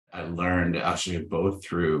I learned actually both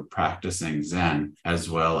through practicing Zen as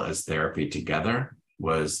well as therapy together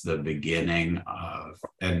was the beginning of,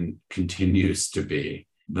 and continues to be,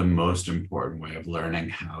 the most important way of learning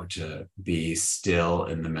how to be still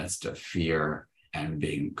in the midst of fear and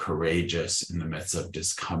being courageous in the midst of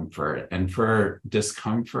discomfort, and for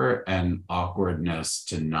discomfort and awkwardness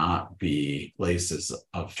to not be places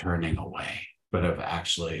of turning away, but of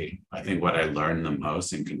actually, I think what I learned the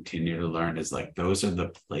most and continue to learn is like, those are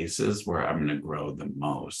the places where I'm going to grow the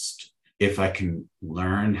most if I can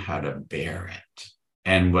learn how to bear it.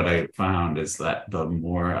 And what I found is that the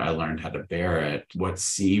more I learned how to bear it, what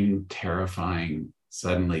seemed terrifying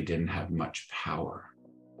suddenly didn't have much power.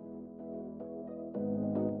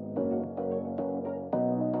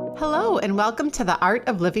 Hello, and welcome to the Art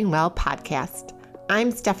of Living Well podcast.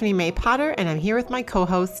 I'm Stephanie May Potter, and I'm here with my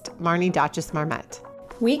co-host, Marnie Dotches-Marmette.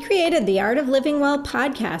 We created the Art of Living Well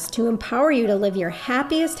podcast to empower you to live your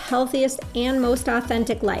happiest, healthiest, and most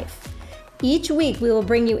authentic life. Each week, we will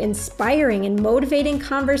bring you inspiring and motivating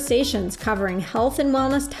conversations covering health and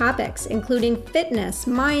wellness topics, including fitness,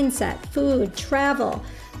 mindset, food, travel,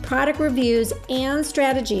 product reviews, and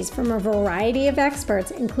strategies from a variety of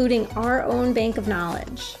experts, including our own bank of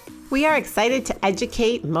knowledge. We are excited to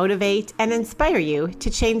educate, motivate, and inspire you to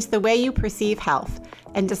change the way you perceive health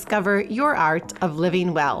and discover your art of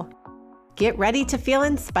living well. Get ready to feel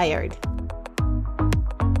inspired.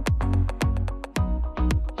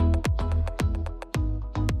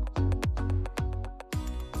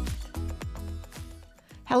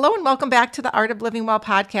 Hello and welcome back to the Art of Living Well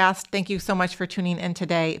podcast. Thank you so much for tuning in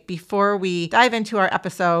today. Before we dive into our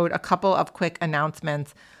episode, a couple of quick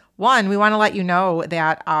announcements. One, we want to let you know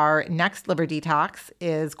that our next liver detox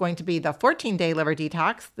is going to be the 14-day liver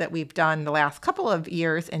detox that we've done the last couple of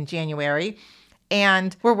years in January.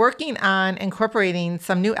 And we're working on incorporating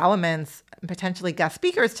some new elements, potentially guest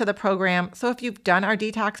speakers to the program. So if you've done our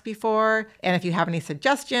detox before, and if you have any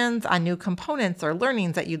suggestions on new components or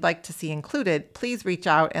learnings that you'd like to see included, please reach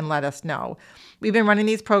out and let us know. We've been running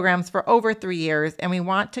these programs for over 3 years, and we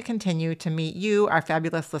want to continue to meet you, our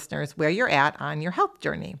fabulous listeners, where you're at on your health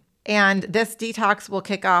journey. And this detox will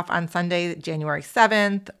kick off on Sunday, January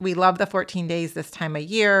 7th. We love the 14 days this time of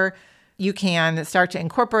year. You can start to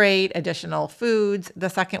incorporate additional foods the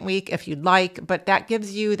second week if you'd like, but that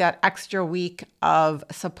gives you that extra week of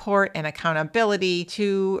support and accountability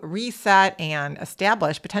to reset and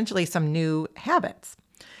establish potentially some new habits.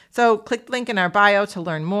 So click the link in our bio to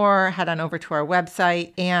learn more, head on over to our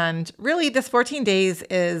website. And really, this 14 days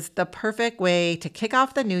is the perfect way to kick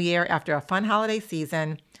off the new year after a fun holiday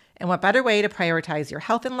season. And what better way to prioritize your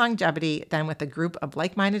health and longevity than with a group of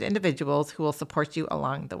like-minded individuals who will support you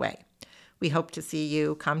along the way. We hope to see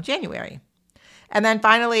you come January. And then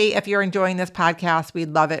finally, if you're enjoying this podcast, we'd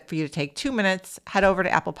love it for you to take 2 minutes, head over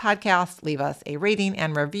to Apple Podcasts, leave us a rating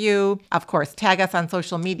and review. Of course, tag us on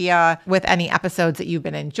social media with any episodes that you've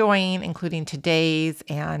been enjoying, including today's,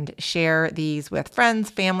 and share these with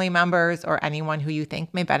friends, family members, or anyone who you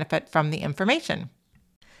think may benefit from the information.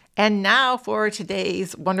 And now for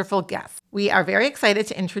today's wonderful guests. We are very excited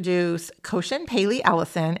to introduce Koshin Paley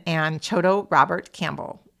Ellison and Chodo Robert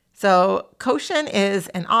Campbell. So Koshin is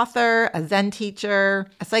an author, a Zen teacher,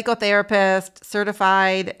 a psychotherapist,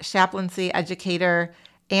 certified chaplaincy educator,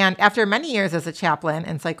 and after many years as a chaplain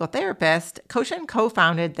and psychotherapist, Koshin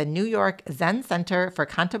co-founded the New York Zen Center for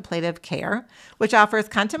Contemplative Care, which offers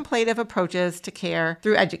contemplative approaches to care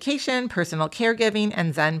through education, personal caregiving,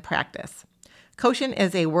 and Zen practice. Koshin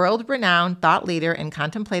is a world-renowned thought leader in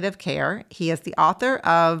contemplative care. He is the author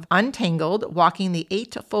of Untangled, Walking the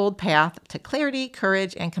Eightfold Path to Clarity,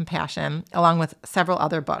 Courage, and Compassion, along with several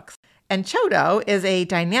other books. And Chodo is a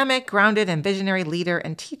dynamic, grounded, and visionary leader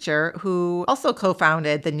and teacher who also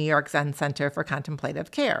co-founded the New York Zen Center for Contemplative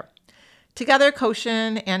Care. Together,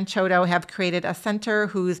 Koshin and Chodo have created a center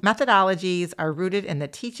whose methodologies are rooted in the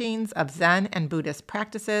teachings of Zen and Buddhist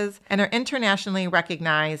practices and are internationally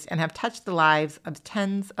recognized and have touched the lives of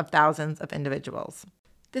tens of thousands of individuals.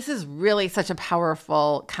 This is really such a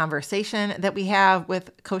powerful conversation that we have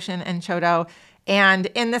with Koshin and Chodo. And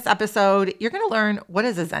in this episode, you're going to learn what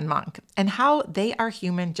is a Zen monk and how they are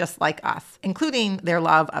human just like us, including their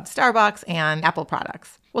love of Starbucks and Apple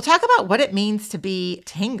products. We'll talk about what it means to be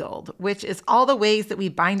tangled, which is all the ways that we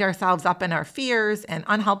bind ourselves up in our fears and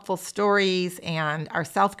unhelpful stories and our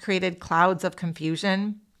self-created clouds of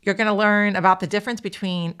confusion. You're going to learn about the difference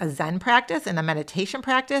between a Zen practice and a meditation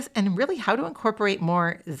practice, and really how to incorporate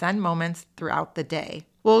more Zen moments throughout the day.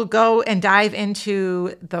 We'll go and dive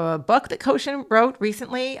into the book that Koshin wrote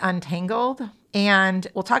recently, Untangled, and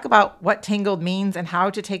we'll talk about what tangled means and how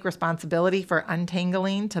to take responsibility for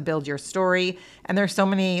untangling to build your story. And there's so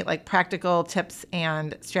many practical tips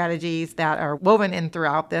and strategies that are woven in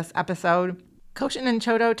throughout this episode. Koshin and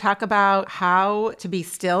Chodo talk about how to be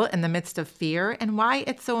still in the midst of fear and why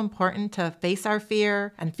it's so important to face our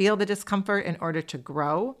fear and feel the discomfort in order to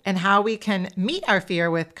grow, and how we can meet our fear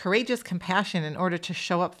with courageous compassion in order to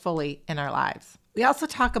show up fully in our lives. We also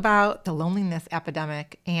talk about the loneliness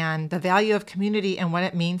epidemic and the value of community and what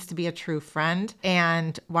it means to be a true friend,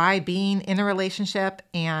 and why being in a relationship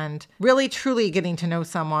and really truly getting to know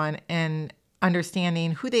someone and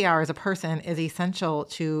understanding who they are as a person is essential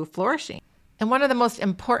to flourishing. And one of the most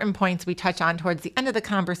important points we touch on towards the end of the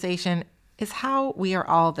conversation is how we are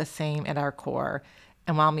all the same at our core.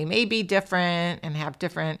 And while we may be different and have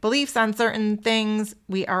different beliefs on certain things,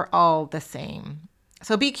 we are all the same.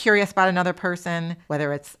 So be curious about another person,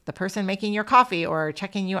 whether it's the person making your coffee or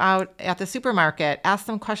checking you out at the supermarket. Ask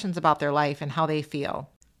them questions about their life and how they feel.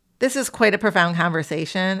 This is quite a profound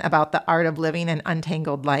conversation about the art of living an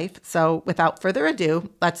untangled life. So without further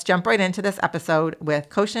ado, let's jump right into this episode with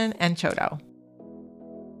Koshin and Chodo.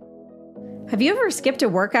 Have you ever skipped a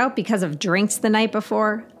workout because of drinks the night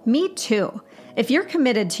before? Me too. If you're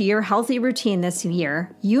committed to your healthy routine this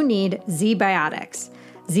year, you need Z-Biotics.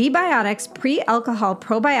 Z-Biotics Pre-Alcohol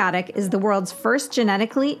Probiotic is the world's first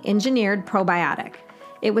genetically engineered probiotic.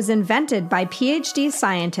 It was invented by PhD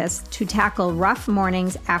scientists to tackle rough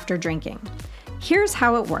mornings after drinking. Here's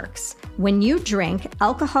how it works. When you drink,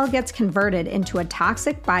 alcohol gets converted into a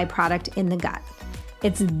toxic byproduct in the gut.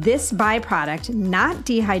 It's this byproduct, not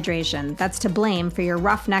dehydration, that's to blame for your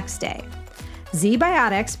rough next day.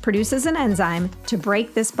 Z-Biotics produces an enzyme to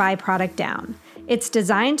break this byproduct down. It's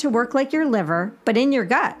designed to work like your liver, but in your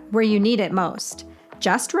gut, where you need it most.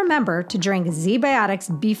 Just remember to drink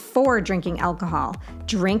Z-Biotics before drinking alcohol.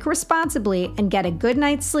 Drink responsibly and get a good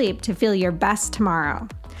night's sleep to feel your best tomorrow.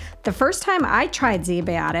 The first time I tried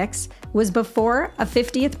Z-Biotics was before a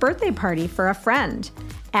 50th birthday party for a friend.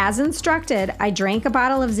 As instructed, I drank a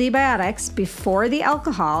bottle of Z-Biotics before the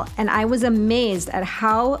alcohol, and I was amazed at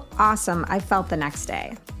how awesome I felt the next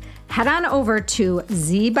day. Head on over to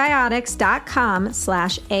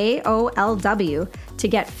zbiotics.com/AOLW to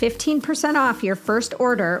get 15% off your first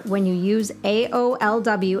order when you use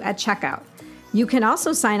AOLW at checkout. You can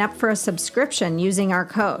also sign up for a subscription using our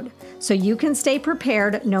code, so you can stay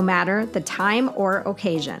prepared no matter the time or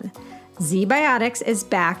occasion. Z-Biotics is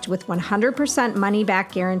backed with 100%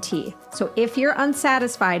 money-back guarantee, so if you're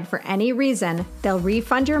unsatisfied for any reason, they'll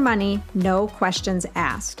refund your money, no questions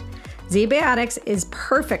asked. Z-Biotics is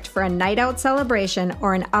perfect for a night-out celebration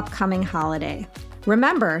or an upcoming holiday.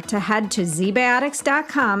 Remember to head to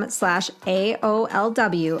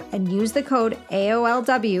zbiotics.com/AOLW and use the code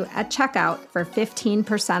AOLW at checkout for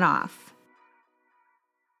 15% off.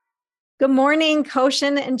 Good morning,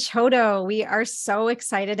 Koshin and Chodo. We are so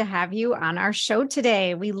excited to have you on our show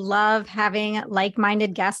today. We love having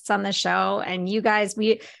like-minded guests on the show. And you guys,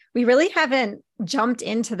 we really haven't jumped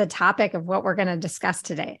into the topic of what we're going to discuss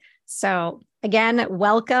today. So again,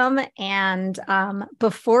 welcome. And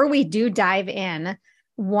before we do dive in,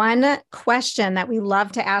 one question that we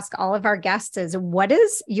love to ask all of our guests is, what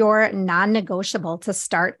is your non-negotiable to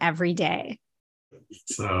start every day?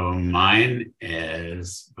 So mine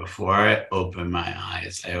is, before I open my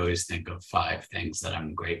eyes, I always think of 5 things that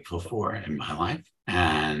I'm grateful for in my life.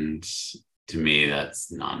 And to me, that's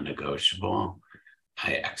non-negotiable.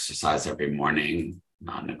 I exercise every morning,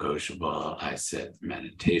 non-negotiable. I sit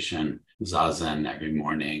meditation, zazen every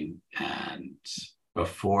morning. And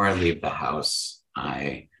before I leave the house,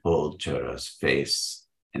 I hold Chodo's face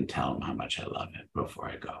and tell him how much I love it before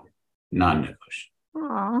I go. Non-negotiable.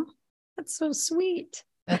 Aw. That's so sweet.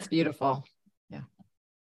 That's beautiful. Yeah.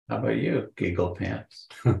 How about you, Giggle Pants?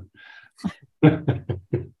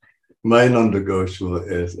 My non-negotiable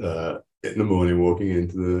is in the morning walking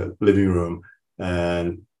into the living room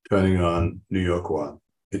and turning on New York One.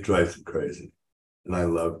 It drives me crazy. And I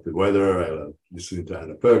love the weather. I love listening to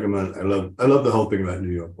Anna Pergamon. I love the whole thing about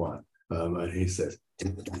New York One. And he says,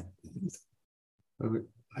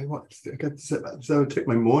 I got to take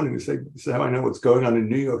my morning to say how I know what's going on in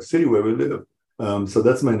New York City where we live. So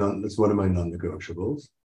that's one of my non-negotiables.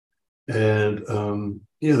 And the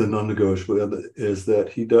non-negotiable is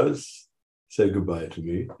that he does say goodbye to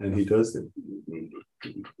me, and he does. Let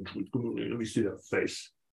me see that face.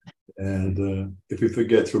 And if he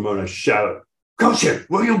forgets, Ramona shout, "Koshin,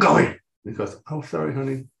 where are you going?" And he goes, oh, sorry,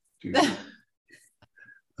 honey.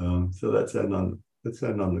 So that's our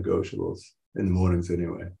non-negotiables in the mornings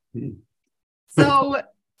anyway. So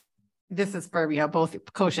this is for both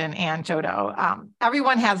Koshin and Chodo.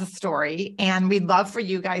 Everyone has a story, and we'd love for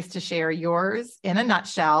you guys to share yours in a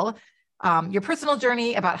nutshell. Your personal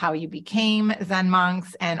journey about how you became Zen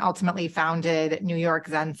monks and ultimately founded New York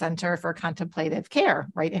Zen Center for Contemplative Care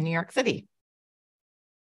right in New York City.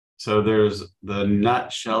 So there's the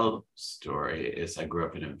nutshell story is I grew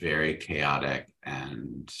up in a very chaotic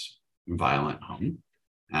and violent home,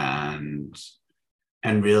 and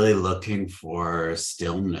really looking for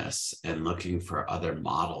stillness and looking for other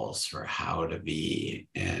models for how to be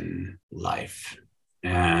in life.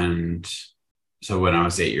 And so when I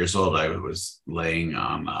was 8 years old, I was laying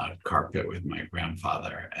on a carpet with my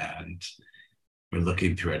grandfather, and we're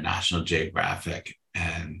looking through a National Geographic,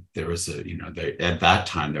 and there was at that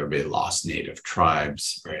time, there would be lost native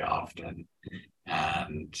tribes very often.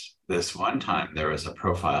 And this one time there was a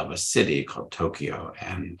profile of a city called Tokyo,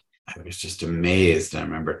 and I was just amazed. I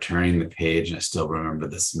remember turning the page, and I still remember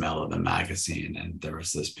the smell of the magazine. And there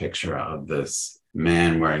was this picture of this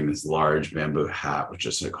man wearing this large bamboo hat, which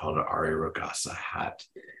is called an Arirogasa hat.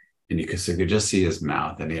 And you could just see his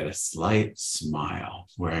mouth, and he had a slight smile,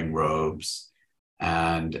 wearing robes.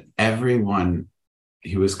 And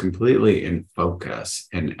he was completely in focus,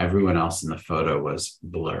 and everyone else in the photo was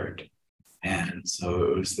blurred. And so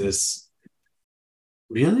it was this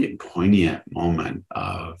really poignant moment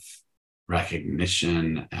of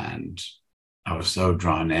recognition, and I was so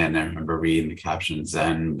drawn in. I remember reading the caption,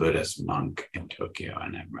 Zen Buddhist monk in Tokyo,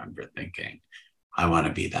 and I remember thinking, I want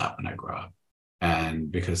to be that when I grow up.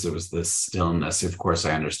 And because there was this stillness, of course,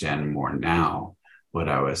 I understand more now what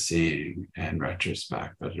I was seeing in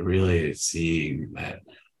retrospect, but really seeing that,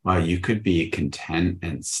 wow, you could be content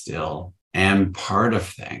and still and part of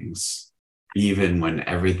things, even when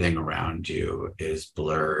everything around you is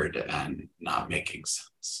blurred and not making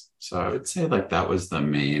sense. So I would say that was the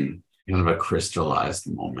main kind of a crystallized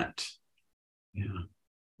moment. Yeah.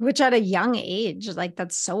 Which at a young age,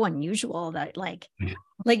 that's so unusual that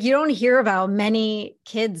you don't hear about many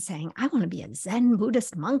kids saying, I want to be a Zen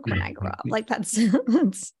Buddhist monk when I grow up. That's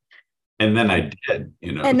and then I did,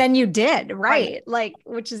 And then you did, right?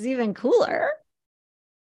 Which is even cooler.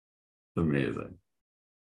 Amazing.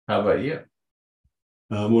 How about you?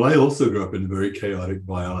 Well, I also grew up in very chaotic,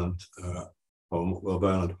 violent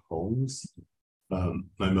homes.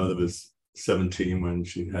 My mother was 17 when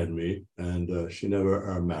she had me, and she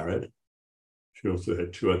never married. She also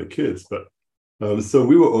had 2 other kids, but so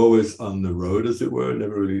we were always on the road, as it were,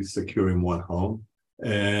 never really secure in one home.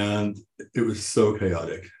 And it was so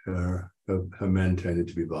chaotic. Her men tended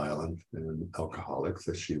to be violent and alcoholics,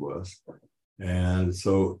 as she was. And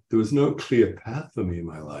so there was no clear path for me in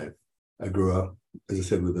my life. I grew up, as I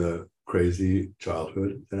said, with a crazy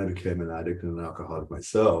childhood. Then I became an addict and an alcoholic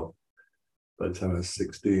myself. By the time I was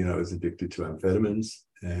 16, I was addicted to amphetamines.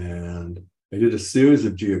 And I did a series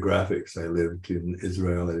of geographics. I lived in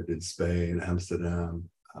Israel, I lived in Spain, Amsterdam,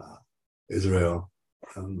 Israel.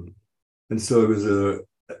 And so it was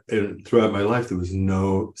throughout my life, there was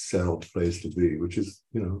no settled place to be, which is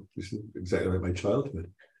exactly like my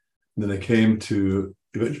childhood. And then I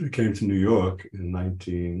eventually came to New York in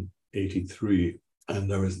 1983,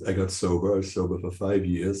 and I got sober. I was sober for 5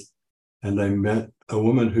 years, and I met a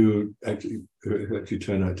woman who actually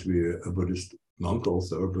turned out to be a Buddhist monk,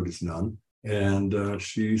 also a Buddhist nun. And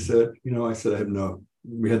she said,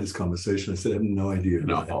 we had this conversation. I said, I have no idea. In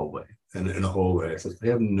a hallway. And in a hallway, I said, I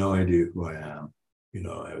have no idea who I am.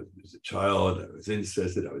 I was a child, I was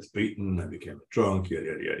incested, I was beaten, I became a drunk, yada,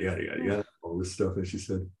 yada, yada, yada, yada, yada, all this stuff. And she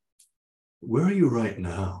said, where are you right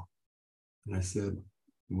now? And I said,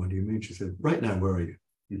 what do you mean? She said, right now, where are you?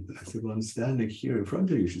 I said, well, I'm standing here in front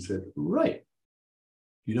of you. She said, right.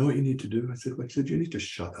 You know what you need to do? I said, well, you need to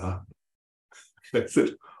shut up. I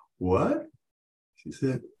said, what? She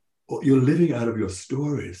said, well, you're living out of your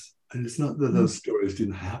stories. And it's not that those stories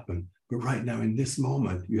didn't happen, but right now in this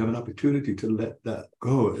moment, you have an opportunity to let that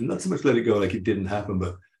go. And not so much let it go like it didn't happen,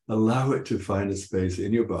 but allow it to find a space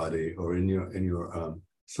in your body or in your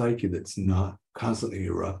psyche that's not constantly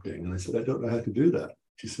erupting. And I said, I don't know how to do that.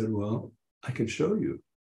 She said, well, I can show you.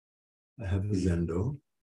 I have a Zendo,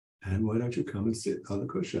 and why don't you come and sit on the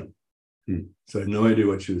cushion? So I had no idea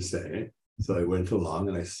what she was saying. So I went along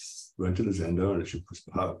and I went to the Zendo, and she put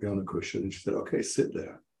me on the cushion, and she said, okay, sit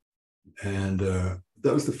there. And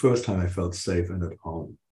that was the first time I felt safe and at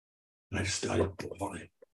home. And I just started bawling.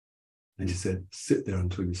 And she said, sit there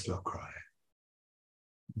until you stop crying.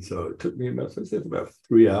 And so it took me about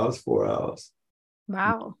 3 hours, 4 hours.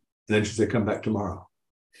 Wow. And then she said, come back tomorrow.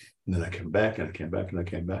 And then I came back and I came back and I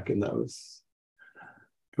came back. And that was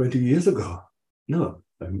 20 years ago. No,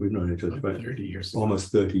 we've known each other 30 years ago.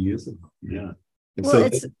 Almost 30 years ago. Yeah. And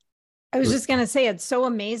Well, so I was just going to say, it's so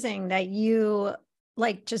amazing that you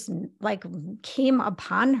just came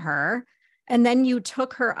upon her and then you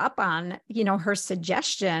took her up on, her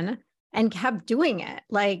suggestion and kept doing it.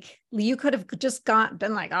 Like you could have just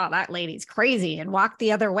been like, oh, that lady's crazy and walked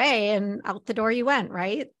the other way and out the door you went.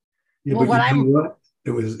 Right. Yeah, Well, but you know what?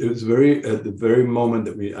 It was very, at the very moment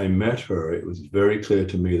that I met her, it was very clear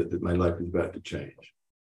to me that my life was about to change.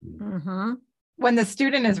 Mm-hmm. When the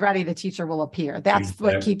student is ready, the teacher will appear. That's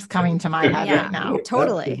Exactly. what keeps coming to my head right now.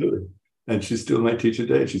 Totally. Absolutely. And she's still my teacher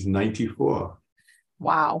today. She's 94.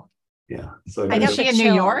 Wow. Yeah. So I guess she in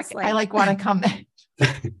New York. I want to come there.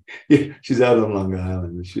 Yeah, she's out on Long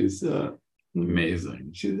Island. She's amazing.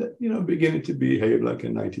 She's beginning to behave like a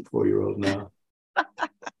 94-year-old now.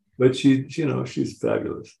 But she's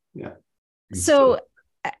fabulous. Yeah. So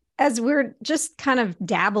as we're just kind of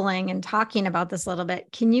dabbling and talking about this a little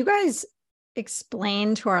bit, can you guys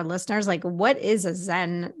explain to our listeners, like, what is a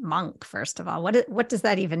Zen monk, first of all? What does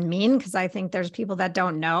that even mean? Because I think there's people that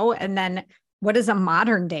don't know. And then what is a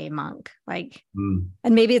modern day monk? Like, and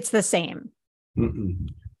maybe it's the same. Mm-mm.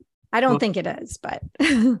 I don't think it is, but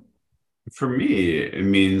for me, it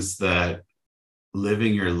means that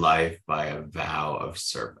living your life by a vow of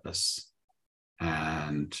service.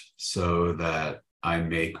 And so that I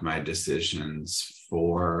make my decisions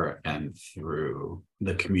for and through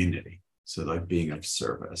the community. So like being of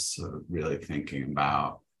service. So really thinking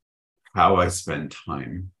about how I spend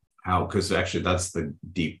time, because actually that's the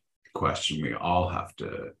deep question we all have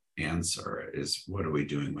to answer is, what are we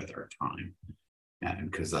doing with our time?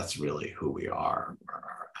 And because that's really who we are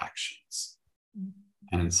our actions.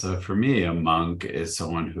 And so for me, a monk is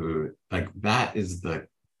someone who, like, that is the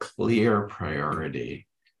clear priority.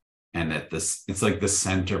 And it's like the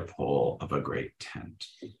center pole of a great tent,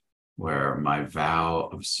 where my vow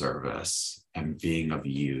of service and being of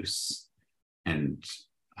use and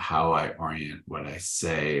how I orient what I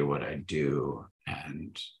say, what I do,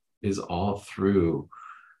 and is all through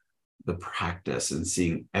the practice and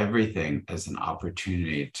seeing everything as an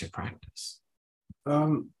opportunity to practice.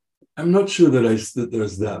 I'm not sure that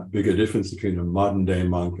there's that big a difference between a modern day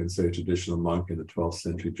monk and, say, a traditional monk in the 12th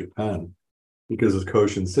century Japan. Because as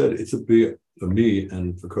Koshin said, for me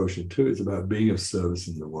and for Koshin too, it's about being of service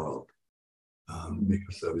in the world, being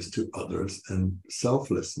of service to others and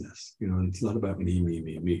selflessness. And it's not about me.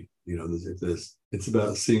 It's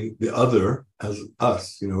about seeing the other as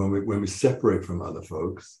us. When we separate from other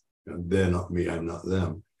folks, they're not me, I'm not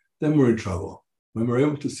them, then we're in trouble. When we're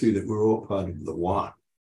able to see that we're all part of the one,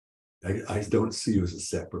 I don't see you as a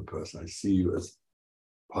separate person. I see you as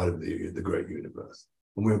part of the great universe.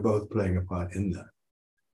 And we're both playing a part in that.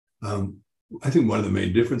 I think one of the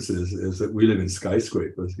main differences is that we live in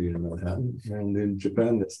skyscrapers here in Manhattan, and in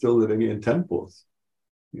Japan, they're still living in temples.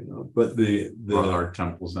 But our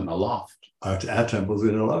temples in a loft. Our temples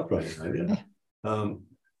in a loft right now, yeah.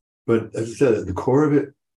 But as I said, at the core of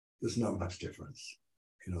it, there's not much difference.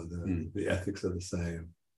 The ethics are the same.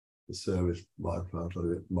 The service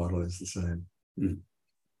model is the same.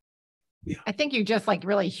 Yeah. I think you just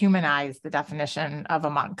really humanize the definition of a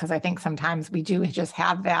monk, because I think sometimes we do just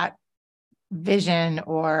have that vision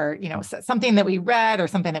or, something that we read or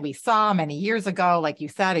something that we saw many years ago, like you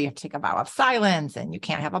said, you have to take a vow of silence and you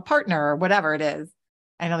can't have a partner or whatever it is.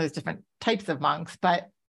 I know there's different types of monks, but,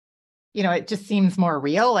 it just seems more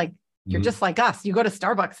real. Like you're just like us. You go to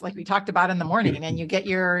Starbucks, like we talked about in the morning, and you get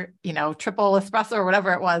your, triple espresso or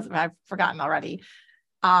whatever it was. I've forgotten already.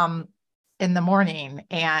 In the morning.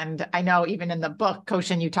 And I know even in the book,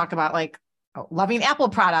 Koshin, you talk about loving Apple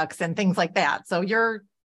products and things like that. So you're,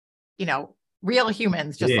 real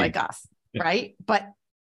humans just like us, right? But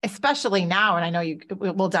especially now, and I know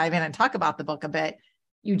we'll dive in and talk about the book a bit,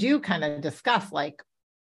 you do kind of discuss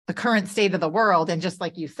the current state of the world. And just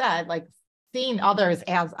like you said, seeing others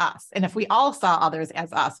as us. And if we all saw others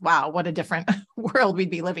as us, wow, what a different world we'd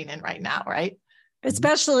be living in right now, right?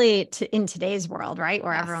 Especially in today's world, right?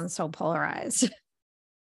 Where everyone's so polarized.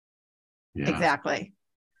 Yeah. Exactly.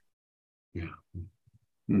 Yeah.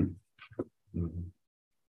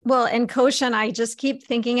 Well, and Koshin, I just keep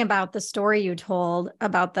thinking about the story you told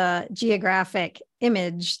about the geographic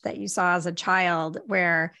image that you saw as a child,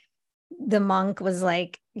 where the monk was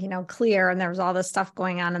clear and there was all this stuff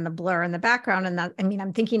going on in the blur in the background. And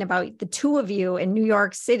I'm thinking about the two of you in New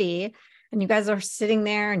York City, and you guys are sitting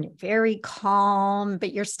there and you're very calm,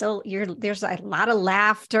 but there's a lot of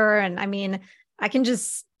laughter. And I can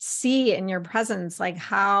just see in your presence,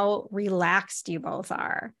 how relaxed you both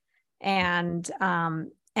are. And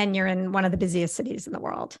and you're in one of the busiest cities in the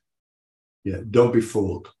world. Yeah, don't be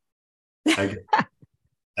fooled. I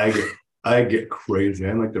get crazy.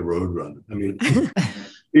 I'm like the road runner. I mean,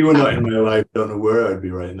 people not in my life don't know where I'd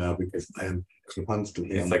be right now because I am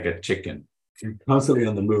constantly. It's like a chicken. I'm constantly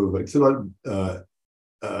on the move. Like, so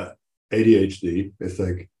ADHD. It's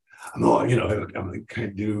like I'm like,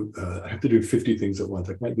 can't do. I have to do 50 things at once.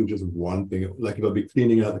 I can't do just one thing. Like if I'll be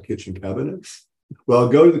cleaning out the kitchen cabinets. Well, I'll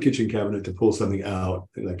go to the kitchen cabinet to pull something out,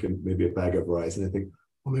 like maybe a bag of rice, and I think,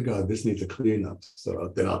 oh my God, this needs a cleanup.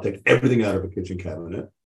 So then I'll take everything out of a kitchen cabinet,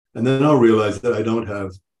 and then I'll realize that I don't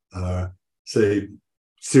have, say,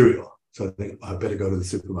 cereal. So I think I better go to the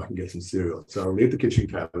supermarket and get some cereal. So I'll leave the kitchen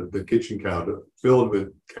counter filled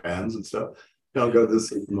with cans and stuff. And I'll go to the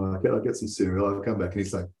supermarket, I'll get some cereal, I'll come back and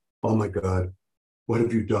he's like, oh my God, what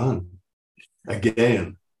have you done?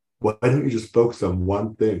 Again, why don't you just focus on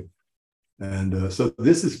one thing? And so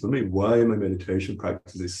this is for me why my meditation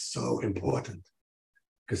practice is so important,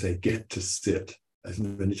 because I get to sit as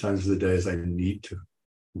many times of the day as I need to.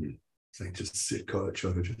 It's like just sit,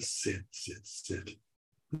 Chodo, just sit.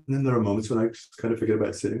 And then there are moments when I just kind of forget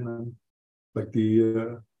about sitting and I'm like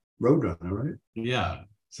the road runner, right? Yeah.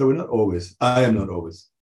 So I am not always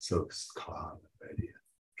so calm,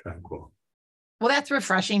 tranquil. Well, that's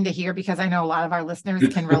refreshing to hear because I know a lot of our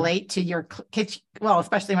listeners can relate to your kitchen, well,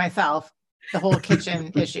 especially myself, the whole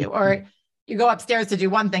kitchen issue. Or you go upstairs to do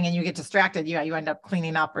one thing and you get distracted. You end up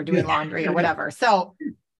cleaning up or doing laundry or whatever. So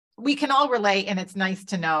we can all relate, and it's nice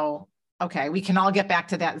to know, okay, we can all get back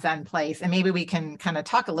to that Zen place. And maybe we can kind of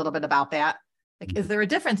talk a little bit about that. Like, is there a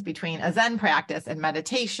difference between a Zen practice and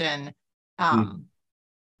meditation?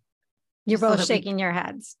 You're both shaking your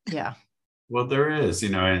heads. Yeah. Well, there is,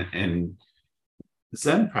 and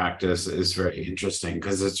Zen practice is very interesting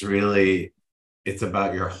because it's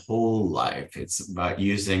about your whole life. It's about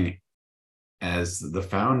using, as the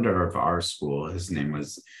founder of our school, his name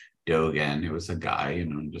was Dogen. He was a guy,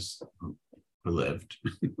 just who lived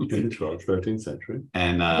in the 12th, 13th century.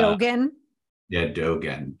 And Dogen? Yeah,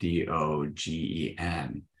 Dogen,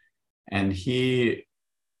 Dogen. And he,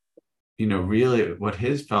 really what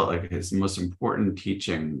felt like his most important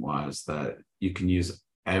teaching was that you can use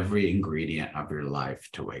every ingredient of your life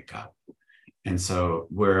to wake up. And so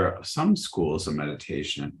where some schools of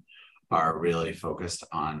meditation are really focused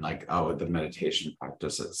on like, oh, the meditation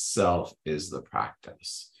practice itself is the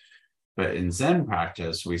practice. But in Zen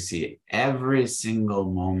practice, we see every single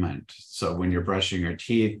moment. So when you're brushing your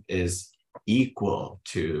teeth is equal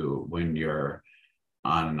to when you're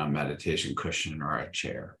on a meditation cushion or a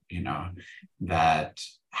chair, that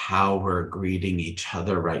how we're greeting each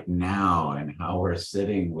other right now and how we're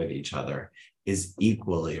sitting with each other is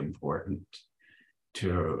equally important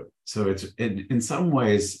so it's in some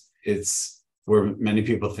ways it's where many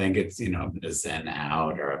people think it's, I'm gonna Zen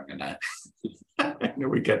out or I'm gonna,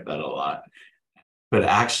 we get that a lot. But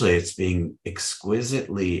actually it's being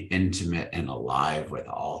exquisitely intimate and alive with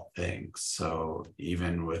all things. So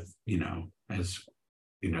even with, as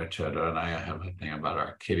Chodo and I have a thing about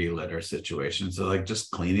our kitty litter situation. So like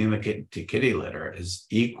just cleaning the kitty litter is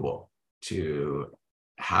equal to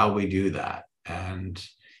how we do that. And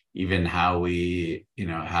even how we,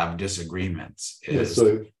 have disagreements.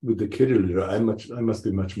 So with the kitty litter, I must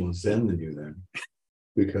be much more Zen than you then,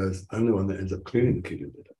 because I'm the one that ends up cleaning the kitty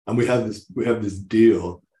litter. And we have this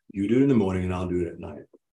deal. You do it in the morning and I'll do it at night.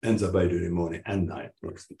 Ends up I do it in the morning and night.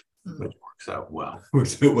 Which works out well.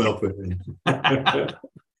 Works out well for him.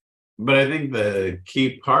 But I think the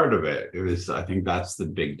key part of it is, I think that's the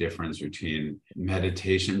big difference between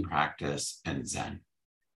meditation practice and Zen.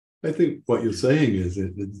 I think what you're saying is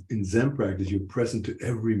that in Zen practice, you're present to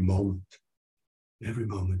every moment. Every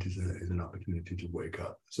moment is an opportunity to wake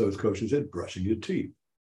up. So as Koshin said, brushing your teeth,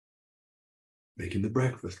 making the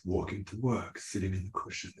breakfast, walking to work, sitting in the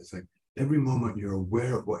cushion. It's like every moment you're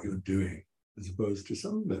aware of what you're doing, as opposed to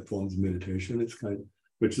some forms of meditation. It's kind of,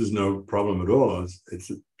 which is no problem at all.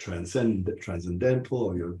 It's transcendental,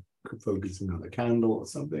 or you're focusing on a candle or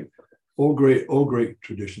something. All great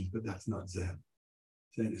traditions, but that's not Zen.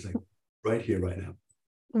 Zen is like right here, right now.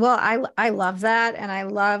 Well, I love that. And I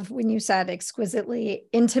love when you said exquisitely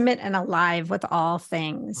intimate and alive with all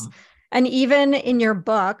things. And even in your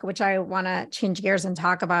book, which I want to change gears and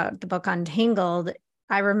talk about, the book Untangled,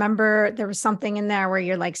 I remember there was something in there where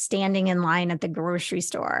you're like standing in line at the grocery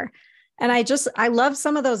store. And I love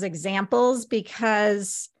some of those examples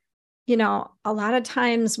because, a lot of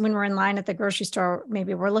times when we're in line at the grocery store,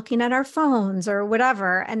 maybe we're looking at our phones or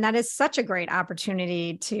whatever. And that is such a great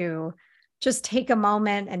opportunity to just take a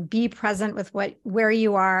moment and be present with where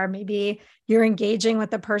you are. Maybe you're engaging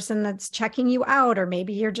with the person that's checking you out, or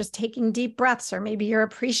maybe you're just taking deep breaths, or maybe you're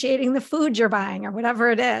appreciating the food you're buying, or whatever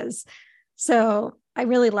it is. So I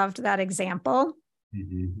really loved that example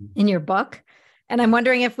in your book. And I'm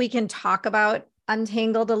wondering if we can talk about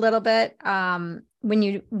Untangled a little bit.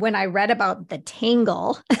 When I read about the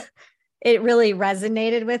tangle, it really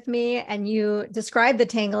resonated with me. And you described the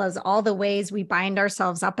tangle as all the ways we bind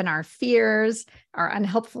ourselves up in our fears, our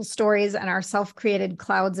unhelpful stories, and our self-created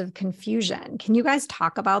clouds of confusion. Can you guys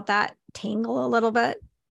talk about that tangle a little bit?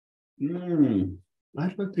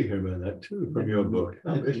 I'd love to hear about that too from your book.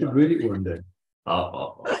 I should read it one day.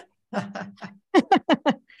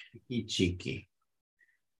 Cheeky.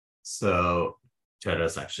 So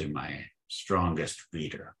Chodo's actually my strongest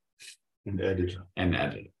reader and editor.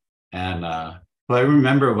 And well, I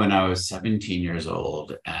remember when I was 17 years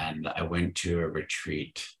old and I went to a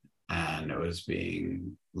retreat, and it was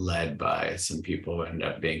being led by some people who ended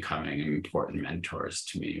up becoming important mentors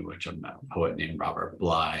to me, which are a poet named Robert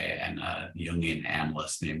Bly and a Jungian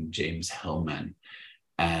analyst named James Hillman,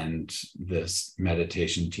 and this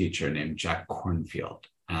meditation teacher named Jack Kornfield.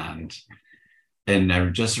 And I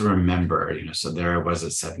just remember, so there I was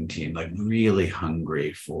at 17, like really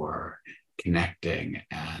hungry for connecting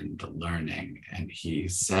and learning. And he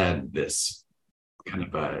said this kind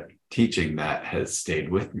of a teaching that has stayed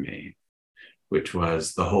with me, which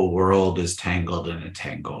was, the whole world is tangled in a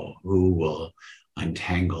tangle. Who will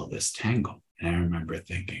untangle this tangle? And I remember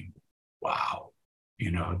thinking, wow,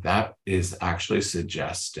 that is actually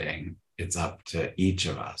suggesting it's up to each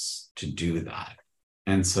of us to do that.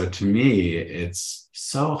 And so to me, it's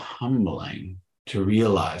so humbling to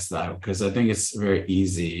realize that, because I think it's very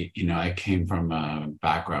easy. I came from a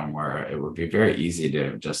background where it would be very easy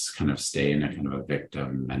to just kind of stay in a kind of a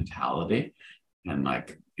victim mentality. And I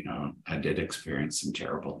did experience some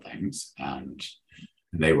terrible things, and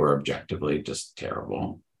they were objectively just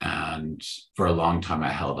terrible. And for a long time, I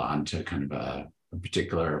held on to kind of a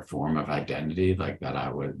particular form of identity, like that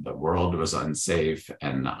the world was unsafe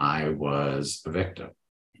and I was a victim.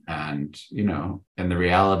 And, and the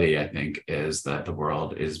reality, I think, is that the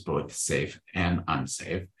world is both safe and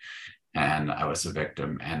unsafe. And I was a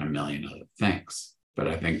victim and a million other things. But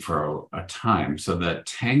I think for a time, so the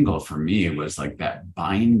tangle for me was like that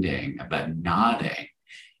binding, that knotting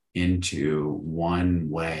into one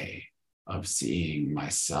way of seeing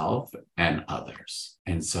myself and others.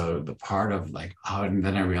 And so the part of and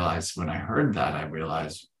then I realized, when I heard that, I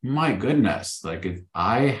realized, my goodness,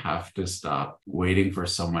 I have to stop waiting for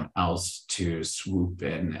someone else to swoop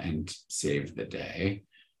in and save the day.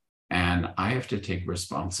 And I have to take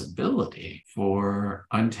responsibility for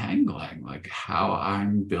untangling, how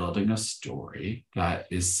I'm building a story that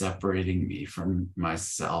is separating me from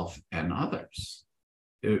myself and others.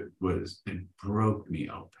 It broke me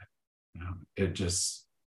open. It just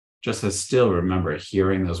I still remember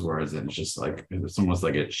hearing those words, and it's almost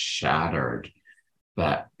like it shattered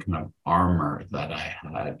that kind of armor that I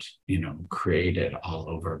had, created all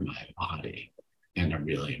over my body in a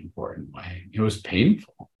really important way. It was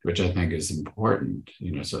painful, which I think is important,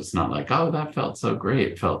 so it's not like, oh, that felt so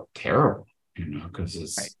great. It felt terrible, because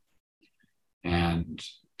it's right. And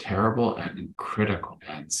terrible and critical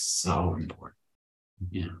and so important.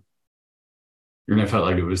 Yeah. And I felt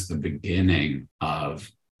like it was the beginning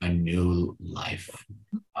of a new life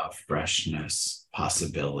of freshness,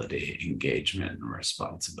 possibility, engagement, and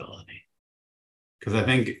responsibility. Because I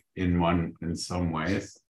think in some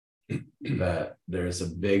ways that there's a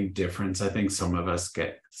big difference. I think some of us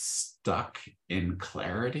get stuck in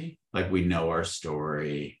clarity. We know our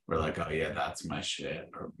story. We're like, oh yeah, that's my shit,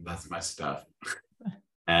 or that's my stuff.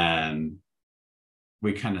 And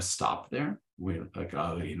we kind of stop there. We're like,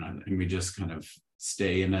 oh, and we just kind of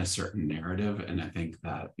stay in a certain narrative. And I think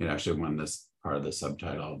that, actually one of this part of the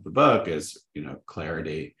subtitle of the book is,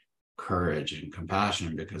 clarity, courage, and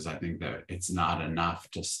compassion, because I think that it's not enough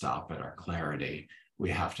to stop at our clarity.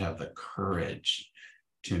 We have to have the courage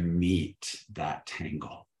to meet that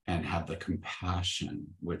tangle and have the compassion,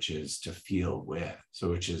 which is to feel with.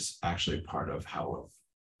 So, which is actually part of how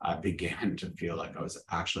I began to feel like I was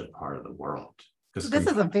actually part of the world. So this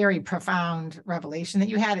is a very profound revelation that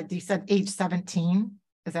you had at, you said, age 17.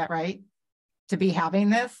 Is that right? To be having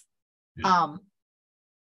this? Yeah.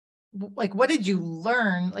 What did you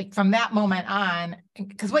learn from that moment on?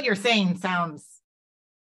 Because what you're saying sounds,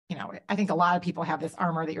 I think a lot of people have this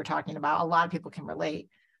armor that you're talking about. A lot of people can relate.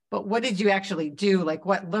 But what did you actually do?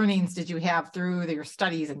 What learnings did you have through your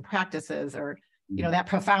studies and practices, or, that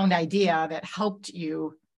profound idea that helped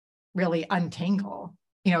you really untangle?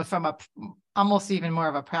 from a almost even more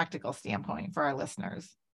of a practical standpoint for our listeners?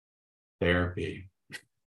 Therapy.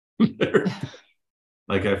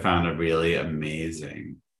 Like I found a really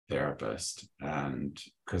amazing therapist, and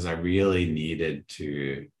because I really needed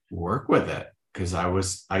to work with it, because I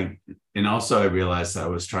realized I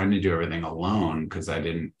was trying to do everything alone because I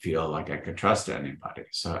didn't feel like I could trust anybody.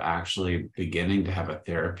 So actually beginning to have a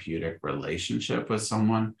therapeutic relationship with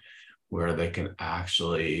someone where they can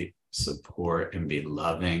actually support and be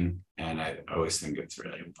loving. And I always think it's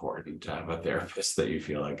really important to have a therapist that you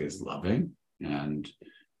feel like is loving, and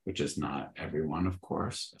which is not everyone, of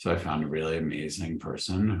course. So I found a really amazing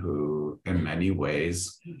person who, in many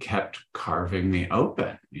ways, kept carving me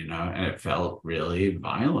open, and it felt really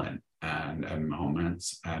violent and at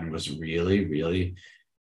moments, and was really, really,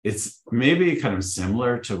 it's maybe kind of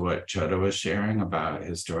similar to what Chodo was sharing about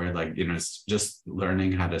his story, like, it's just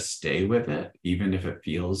learning how to stay with it, even if it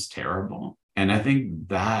feels terrible. And I think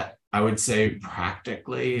that I would say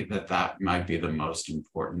practically that might be the most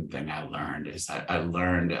important thing I learned, is that I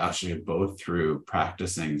learned actually both through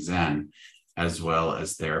practicing Zen as well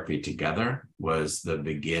as therapy together was the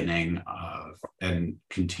beginning of, and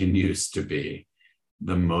continues to be,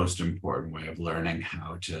 the most important way of learning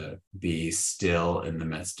how to be still in the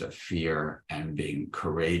midst of fear and being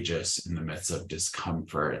courageous in the midst of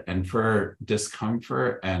discomfort, and for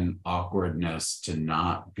discomfort and awkwardness to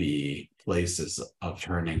not be places of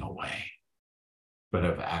turning away, but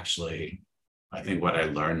of actually, I think what I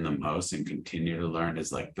learned the most and continue to learn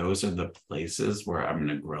is like, those are the places where I'm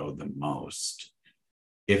going to grow the most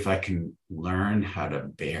if I can learn how to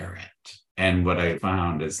bear it. And what I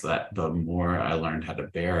found is that the more I learned how to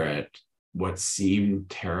bear it, what seemed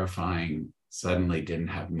terrifying suddenly didn't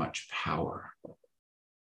have much power.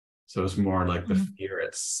 So it was more like the fear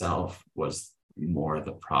itself was more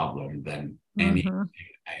the problem than anything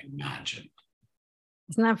I imagined.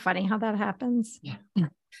 Isn't that funny how that happens? Yeah.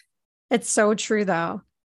 It's so true though.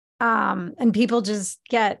 And people just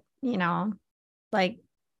get, like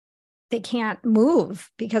they can't move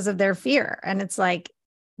because of their fear. And it's like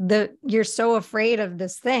you're so afraid of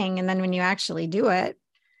this thing. And then when you actually do it,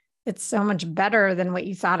 it's so much better than what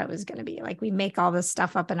you thought it was going to be. Like we make all this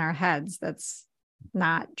stuff up in our heads that's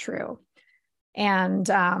not true. And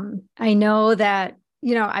I know that,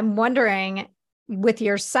 I'm wondering with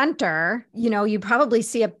your center, you probably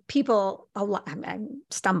see people a lot. I'm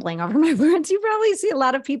stumbling over my words. You probably see a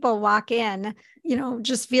lot of people walk in,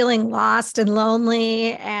 just feeling lost and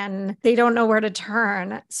lonely, and they don't know where to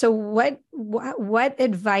turn. So what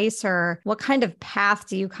advice or what kind of path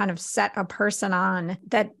do you kind of set a person on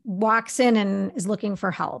that walks in and is looking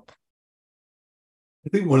for help? I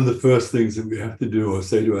think one of the first things that we have to do or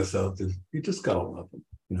say to ourselves is, you just got to love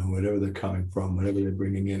them, whatever they're coming from, whatever they're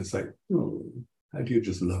bringing in. It's like, how do you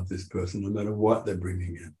just love this person no matter what they're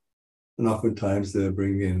bringing in? And oftentimes they're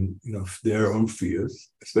bringing in, their own fears,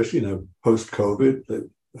 especially post-COVID, that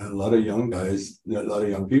a lot of young guys, a lot of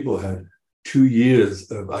young people had 2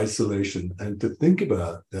 years of isolation and to think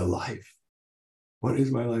about their life. What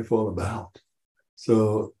is my life all about?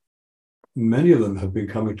 So many of them have been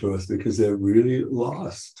coming to us because they're really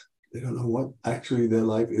lost. They don't know what actually their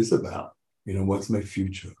life is about. What's my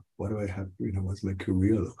future? What do I have? What's my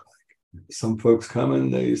career look like? Some folks come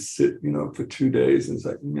and they sit, for 2 days and it's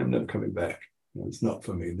like, I'm never coming back. It's not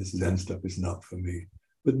for me. This Zen stuff is not for me.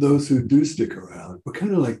 But those who do stick around, we're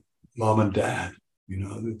kind of like mom and dad,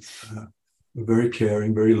 we're very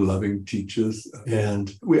caring, very loving teachers.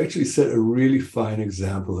 And we actually set a really fine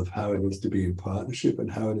example of how it is to be in partnership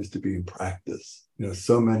and how it is to be in practice.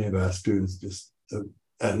 So many of our students just,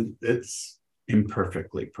 and it's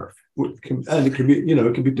imperfectly perfect. And it can be,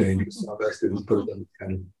 it can be dangerous. Some of our students put it on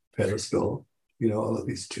kind of pedestal. All of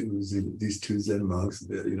these two Zen monks,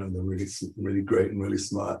 they're really, really great and really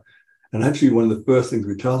smart. And actually, one of the first things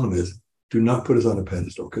we tell them is, do not put us on a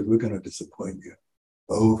pedestal because we're going to disappoint you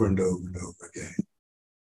over and over and over again.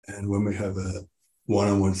 And when we have a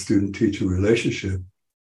one-on-one student-teacher relationship,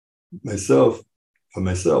 for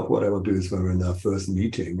myself, what I will do is when we're in our first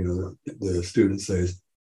meeting, the student says,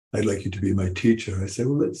 I'd like you to be my teacher. I say,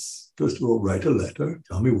 well, let's first of all write a letter.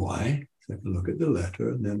 Tell me why. So I can look at the letter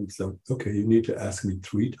and then say, okay, you need to ask me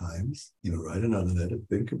 3 times. Write another letter,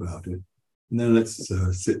 think about it. And then let's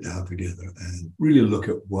sit down together and really look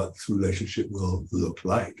at what this relationship will look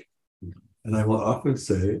like. And I will often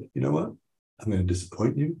say, you know what? I'm going to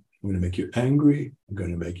disappoint you. I'm going to make you angry. I'm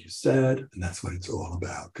going to make you sad. And that's what it's all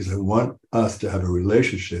about. Because I want us to have a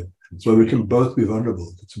relationship where we can both be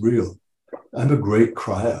vulnerable. It's real. I'm a great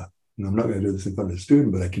crier. I'm not going to do this in front of a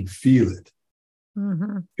student, but I can feel it.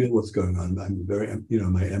 Feel what's going on. I'm very,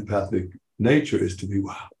 my empathic nature is to be,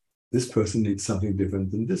 wow, this person needs something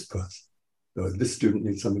different than this person. Or this student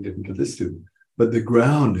needs something different to this student. But the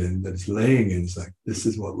grounding that's laying in is like, this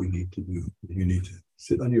is what we need to do. You need to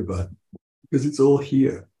sit on your butt because it's all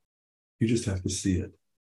here. You just have to see it.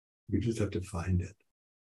 You just have to find it.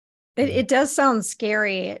 It does sound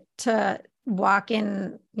scary to walk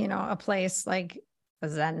in, a place like a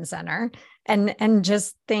Zen center and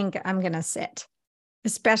just think I'm going to sit,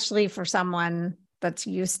 especially for someone that's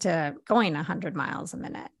used to going 100 miles a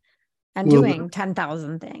minute and doing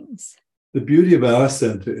 10,000 things. The beauty of our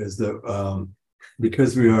center is that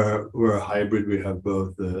because we're a hybrid, we have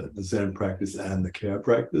both the Zen practice and the care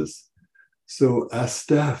practice. So our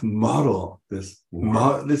staff model this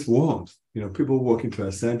warmth. People walk into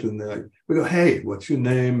our center and they're like, we go, hey, what's your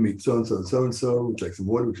name? Meet so-and-so and so-and-so. Would you like some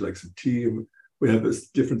water? Would you like some tea? And we have this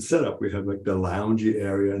different setup. We have like the loungy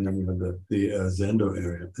area and then we have the Zendo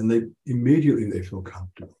area. And they feel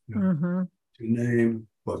comfortable. Your name,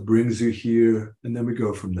 what brings you here? And then we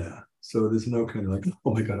go from there. So there's no kind of like,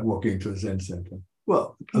 oh my God, I'm walking into a Zen center.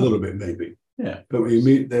 Well, a little bit maybe. Yeah. But we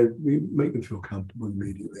make them feel comfortable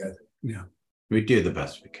immediately, I think. Yeah. We do the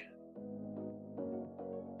best we can.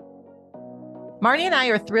 Marnie and I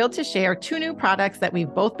are thrilled to share 2 new products that we've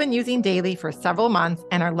both been using daily for several months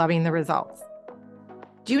and are loving the results.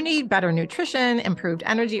 Do you need better nutrition, improved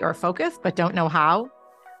energy, or focus, but don't know how?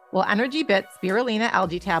 Well, Energy Bits Spirulina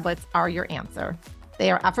algae tablets are your answer. They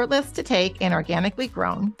are effortless to take and organically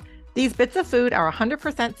grown. These bits of food are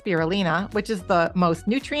 100% spirulina, which is the most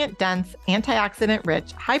nutrient-dense,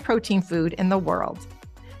 antioxidant-rich, high-protein food in the world.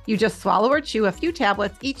 You just swallow or chew a few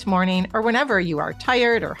tablets each morning or whenever you are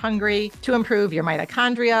tired or hungry to improve your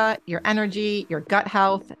mitochondria, your energy, your gut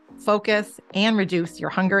health, focus, and reduce your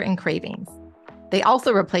hunger and cravings. They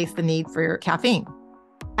also replace the need for caffeine.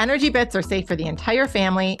 Energy Bits are safe for the entire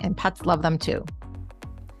family, and pets love them too.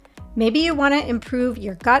 Maybe you want to improve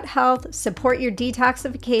your gut health, support your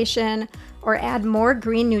detoxification, or add more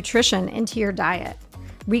green nutrition into your diet.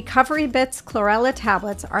 Recovery Bits chlorella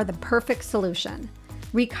tablets are the perfect solution.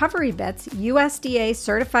 Recovery Bits USDA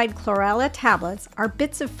certified chlorella tablets are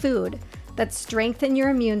bits of food that strengthen your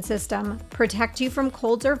immune system, protect you from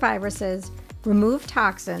colds or viruses, remove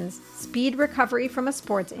toxins, speed recovery from a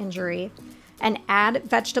sports injury, and add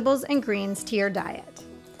vegetables and greens to your diet.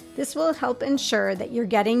 This will help ensure that you're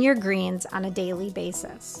getting your greens on a daily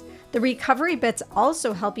basis. The Recovery Bits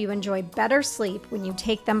also help you enjoy better sleep when you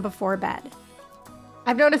take them before bed.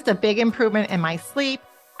 I've noticed a big improvement in my sleep.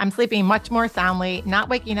 I'm sleeping much more soundly, not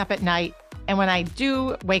waking up at night. And when I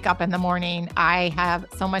do wake up in the morning, I have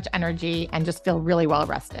so much energy and just feel really well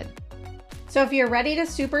rested. So if you're ready to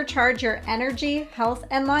supercharge your energy, health,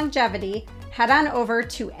 and longevity, head on over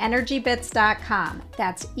to energybits.com.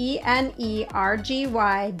 That's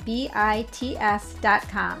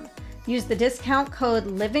ENERGYBITS.com. Use the discount code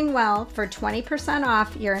LIVINGWELL for 20%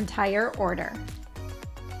 off your entire order.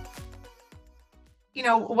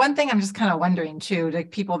 One thing I'm just kind of wondering too,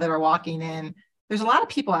 like people that are walking in, there's a lot of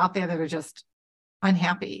people out there that are just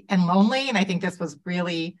unhappy and lonely. And I think this was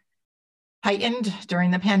really heightened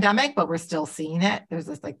during the pandemic, but we're still seeing it. There's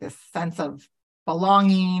this sense of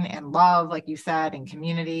belonging and love, like you said, and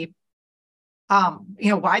community.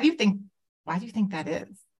 Why do you think that is?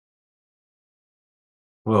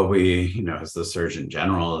 Well, we, as the Surgeon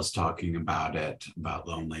General is talking about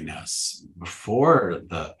loneliness before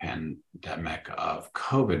the pandemic of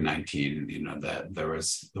COVID-19, that there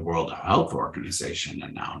was the World Health Organization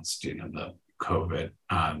announced, the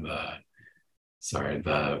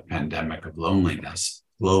pandemic of loneliness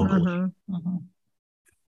globally.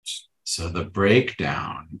 So the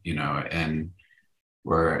breakdown, and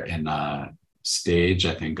we're in a stage,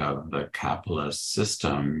 I think, of the capitalist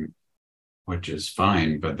system, which is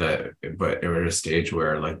fine, but we're at a stage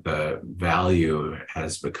where the value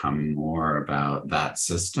has become more about that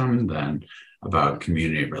system than about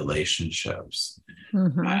community relationships.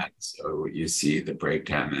 And so you see the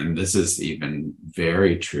breakdown, and this is even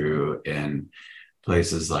very true in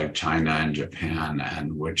places like China and Japan,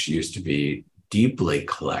 and which used to be deeply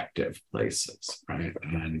collective places, right?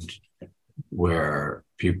 And where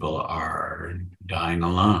people are dying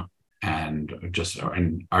alone and are just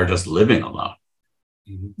living alone.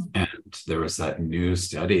 And there was that new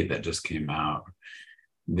study that just came out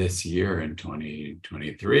this year in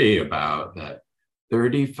 2023 about that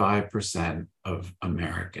 35% of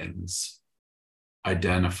Americans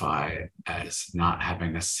identify as not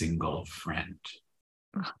having a single friend.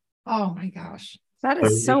 Oh my gosh. That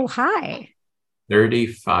is so high.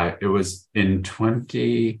 35. It was in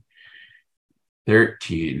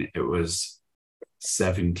 2013, it was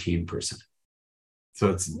 17%. So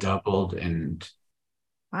it's doubled. And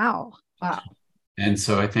wow. And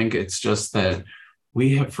so I think it's just that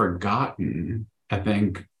we have forgotten, I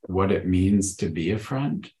think, what it means to be a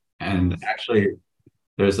friend. And actually,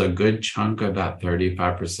 there's a good chunk of that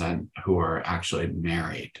 35% who are actually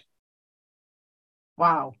married.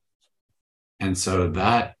 Wow. And so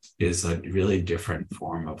that is a really different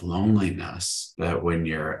form of loneliness, that when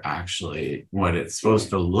you're actually what it's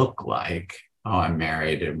supposed to look like, oh, I'm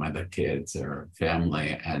married and with the kids or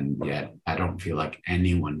family, and yet I don't feel like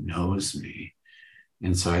anyone knows me.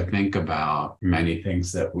 And so I think about many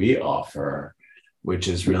things that we offer, which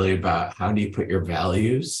is really about how do you put your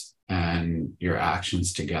values and your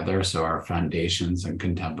actions together. So our foundations and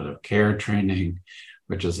contemplative care training,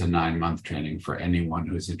 which is a 9-month training for anyone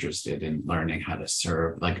who's interested in learning how to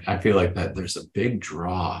serve. Like, I feel like that there's a big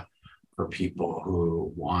draw for people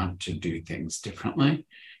who want to do things differently.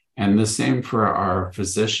 And the same for our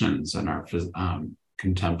physicians and our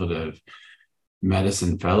contemplative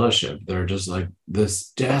medicine fellowship. They're just like this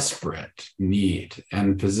desperate need.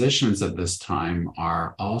 And physicians at this time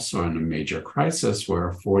are also in a major crisis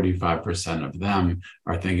where 45% of them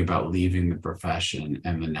are thinking about leaving the profession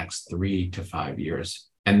in the next 3 to 5 years.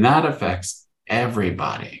 And that affects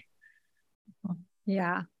everybody.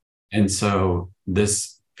 Yeah. And so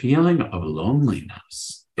this feeling of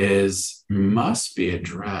loneliness must be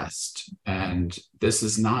addressed. And this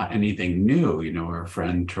is not anything new. You know, our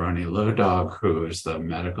friend Tarani Lodog, who is the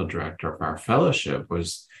medical director of our fellowship,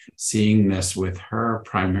 was seeing this with her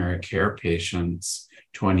primary care patients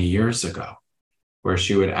 20 years ago, where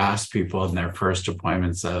she would ask people in their first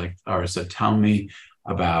appointments, like, or so tell me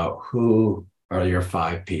about who are your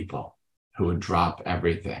 5 people who would drop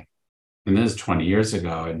everything. And this is 20 years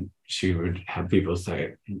ago. And she would have people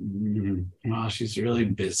say, well, she's really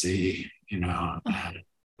busy, you know,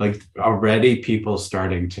 like already people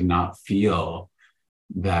starting to not feel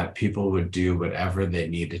that people would do whatever they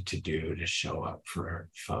needed to do to show up for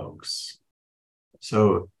folks.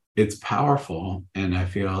 So it's powerful. And I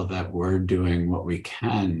feel that we're doing what we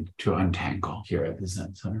can to untangle here at the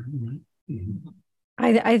Zen Center. Mm-hmm.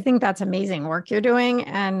 I think that's amazing work you're doing.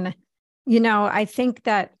 And, you know, I think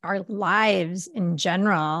that our lives in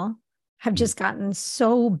general have just gotten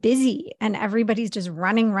so busy and everybody's just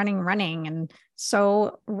running and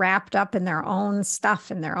so wrapped up in their own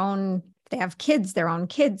stuff and they have kids, their own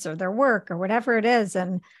kids or their work or whatever it is.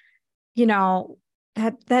 And, you know,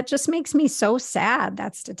 that just makes me so sad,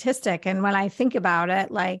 that statistic. And when I think about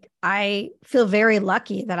it, like, I feel very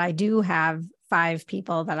lucky that I do have 5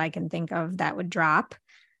 people that I can think of that would drop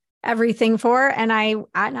everything for, and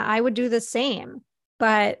I would do the same.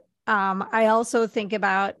 But I also think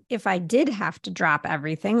about if I did have to drop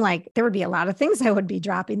everything, like there would be a lot of things I would be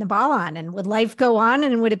dropping the ball on, and would life go on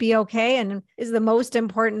and would it be okay? And is the most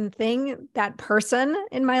important thing that person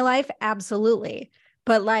in my life? Absolutely.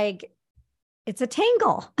 But like, it's a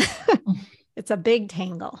tangle. It's a big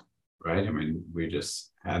tangle. Right. I mean, we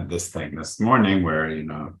just had this thing this morning where,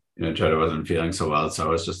 Chodo wasn't feeling so well. So I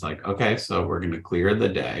was just like, okay, so we're going to clear the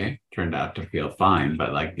day. Turned out to feel fine.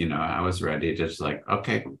 But like, I was ready to just like,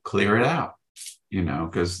 okay, clear it out,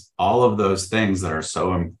 because all of those things that are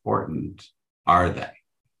so important, are they?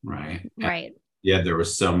 Right. Right. Yeah, there were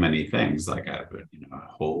so many things, like I have a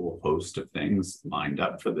whole host of things lined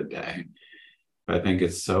up for the day. But I think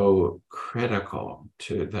it's so critical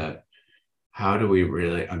to that. How do we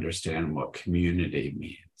really understand what community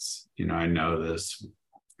means? I know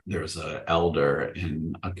there's an elder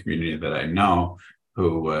in a community that I know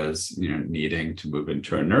who was, needing to move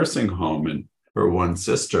into a nursing home, and her one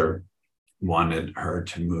sister wanted her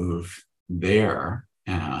to move there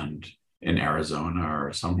and in Arizona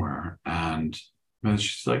or somewhere. And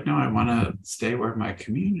she's like, no, I want to stay where my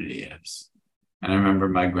community is. And I remember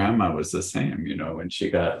my grandma was the same, when she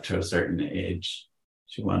got to a certain age,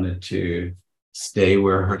 she wanted to stay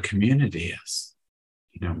where her community is.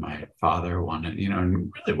 My father wanted,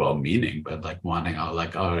 really well-meaning, but like wanting, now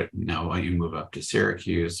why don't you move up to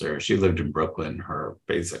Syracuse? Or she lived in Brooklyn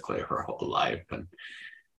basically her whole life.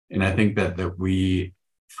 And I think that we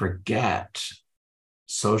forget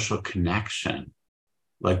social connection,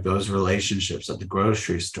 like those relationships at the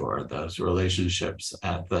grocery store, those relationships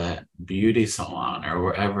at the beauty salon or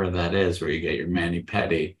wherever that is, where you get your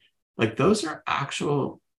mani-pedi. Like those are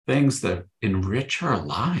actual things that enrich our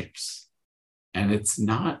lives. And it's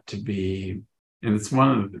not to be, and it's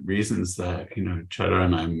one of the reasons that, Chodo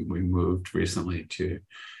and I, we moved recently to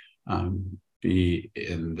be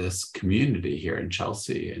in this community here in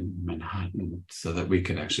Chelsea in Manhattan, so that we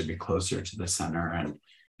could actually be closer to the center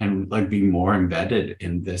and like be more embedded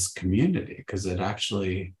in this community. Because it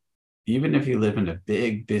actually, even if you live in a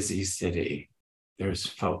big, busy city, there's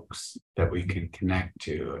folks that we can connect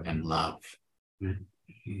to and love.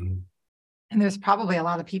 Mm-hmm. And there's probably a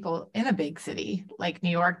lot of people in a big city like New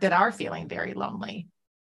York that are feeling very lonely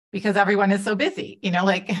because everyone is so busy,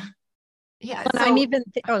 like, yeah. And So I'm even,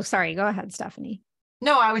 sorry, go ahead, Stephanie.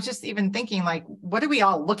 no, I was just even thinking, like, what are we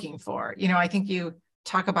all looking for? I think you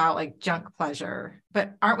talk about like junk pleasure,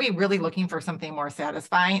 but aren't we really looking for something more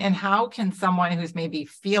satisfying? And how can someone who's maybe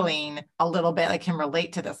feeling a little bit like can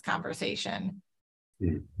relate to this conversation?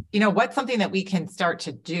 What's something that we can start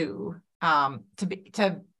to do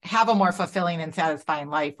to have a more fulfilling and satisfying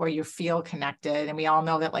life where you feel connected? And we all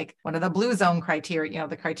know that, like, one of the blue zone criteria,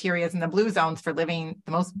 the criteria is in the blue zones for living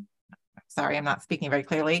the most, sorry, I'm not speaking very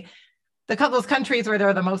clearly. Those countries where there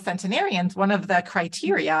are the most centenarians, one of the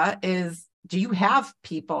criteria is, do you have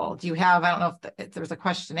people? I don't know if there's a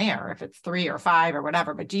questionnaire, if it's 3 or 5 or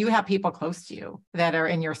whatever, but do you have people close to you that are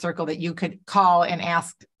in your circle that you could call and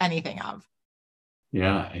ask anything of?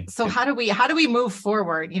 Yeah. So how do we move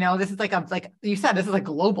forward? This is like you said, this is a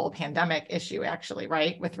global pandemic issue, actually,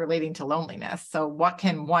 right? With relating to loneliness. So what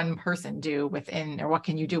can one person do or what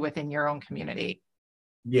can you do within your own community?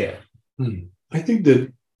 Yeah. I think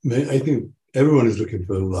everyone is looking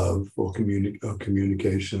for love or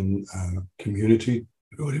communication, community.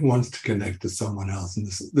 Everybody wants to connect to someone else. And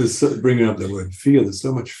this bringing up the word fear, there's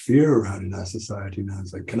so much fear around in our society now.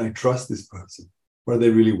 It's like, can I trust this person? What do they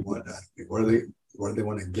really want out of me? What do they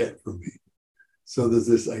want to get from me? So there's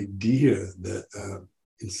this idea that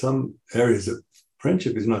in some areas that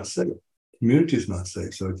friendship is not safe. Community is not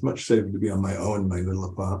safe. So it's much safer to be on my own, my little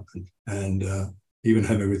apartment, and even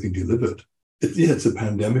have everything delivered. It's a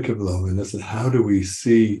pandemic of loneliness. And how do we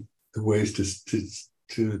see the ways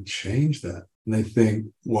to change that? And I think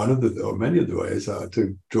many of the ways are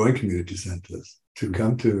to join community centers, to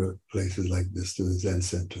come to places like this, to the Zen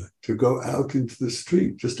Center, to go out into the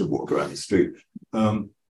street, just to walk around the street.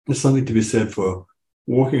 There's something to be said for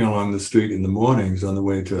walking along the street in the mornings on the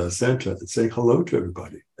way to our center and saying hello to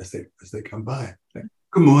everybody as they come by. Like,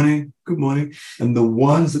 good morning, good morning. And the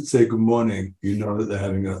ones that say good morning, that they're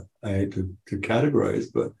having I hate to categorize,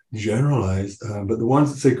 but generalize, but the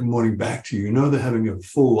ones that say good morning back to you, they're having a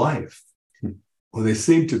full life. Or they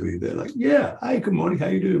seem to be. They're like, yeah, hi, good morning, how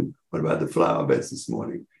you doing? What about the flower beds this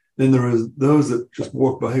morning? Then there are those that just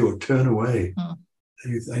walk by or turn away.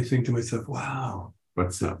 I think to myself, wow.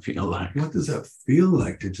 What's that feel like? What does that feel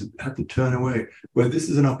like to just have to turn away? Well, this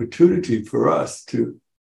is an opportunity for us to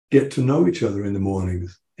get to know each other in the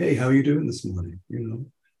mornings. Hey, how are you doing this morning?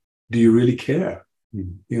 Do you really care?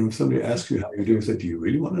 If somebody asks you how you're doing, say, do you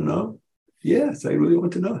really want to know? Yes, I really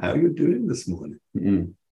want to know how you're doing this morning.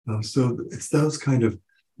 So it's those kind of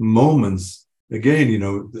moments. Again,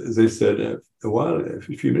 as I said a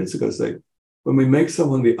few minutes ago, say, when we make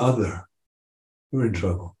someone the other, we're in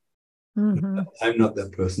trouble. I'm not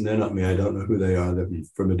that person. They're not me. I don't know who they are. They're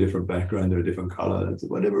from a different background. They're a different color.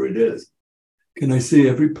 Whatever it is. Can I see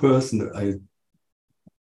every person that I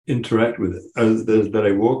interact with, that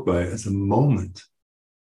I walk by, as a moment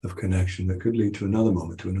of connection that could lead to another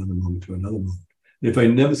moment, to another moment, to another moment? And if I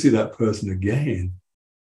never see that person again,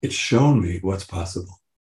 it's shown me what's possible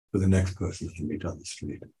for the next person that I meet on the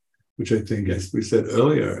street, which I think, as we said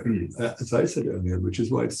earlier, as I said earlier, which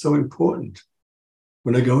is why it's so important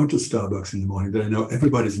when I go into Starbucks in the morning that I know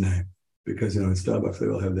everybody's name, because, in Starbucks, they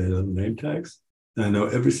all have their little name tags, and I know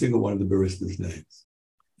every single one of the baristas' names.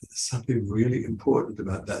 There's something really important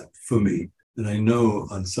about that for me. And I know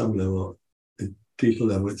on some level, at deeper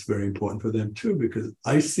level, it's very important for them too, because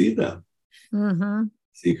I see them,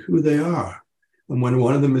 see who they are. And when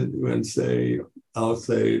one of them, I'll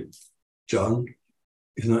say, John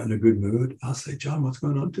is not in a good mood, I'll say, John, what's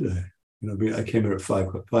going on today? I came here at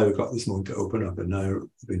 5 o'clock this morning to open up, and now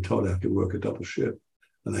I've been told I have to work a double shift,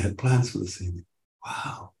 and I had plans for this evening.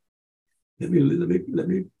 Wow. Let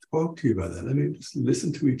me talk to you about that. Let me just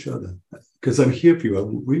listen to each other, because I'm here for you. I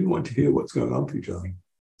really want to hear what's going on for you, John.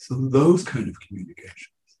 So those kind of communications.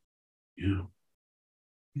 Yeah.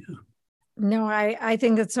 No, I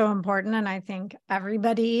think it's so important. And I think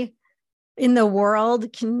everybody in the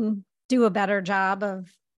world can do a better job of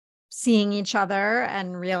seeing each other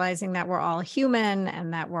and realizing that we're all human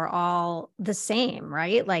and that we're all the same,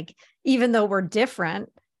 right? Like, even though we're different,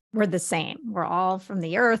 we're the same. We're all from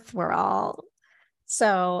the earth.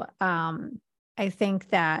 So I think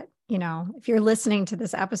that, if you're listening to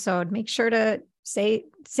this episode, make sure to say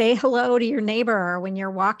hello to your neighbor when you're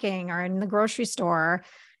walking or in the grocery store.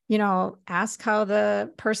 Ask how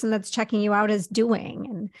the person that's checking you out is doing,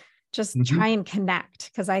 and just try and connect.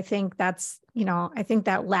 Because I think that's, I think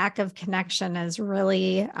that lack of connection is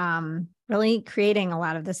really, really creating a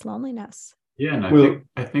lot of this loneliness. Yeah. And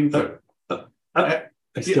I think that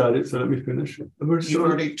I started, so let me finish. You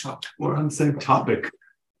already talked. We're on the same topic.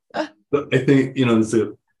 But I think,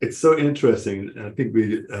 it's so interesting. And I think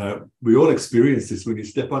we all experience this when you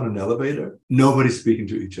step on an elevator, nobody's speaking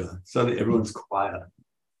to each other. Suddenly everyone's quiet.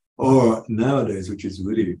 Or nowadays, which is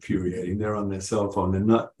really infuriating, they're on their cell phone. They're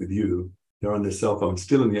not with you. They're on their cell phone,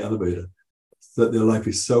 still in the elevator. So that their life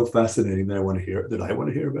is so fascinating that I want to hear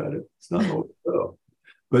about it. It's not always so.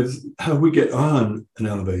 But how we get on an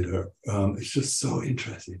elevator, it's just so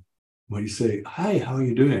interesting. When you say, "Hi, how are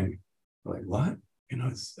you doing?" Like, what?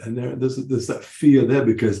 There's that fear there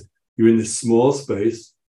because you're in this small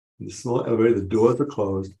space, in the small elevator, the doors are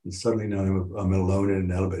closed, and suddenly now I'm alone in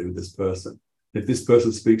an elevator with this person. If this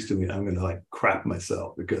person speaks to me, I'm going to crap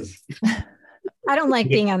myself because I don't like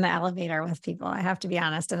being on the elevator with people. I have to be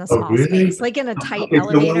honest, in a small space, like in a tight Okay,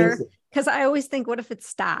 elevator, because I always think, what if it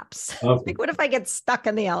stops? Okay. Like, what if I get stuck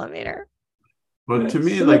in the elevator? Well, to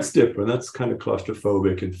me, that's different. That's kind of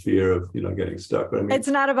claustrophobic and fear of, getting stuck. But I mean, it's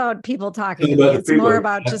not about people talking to me. It's more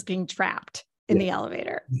about just being trapped in the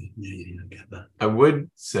elevator. I get that. I would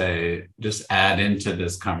say, just add into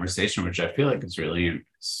this conversation, which I feel like is really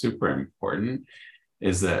super important,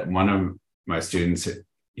 is that one of my students,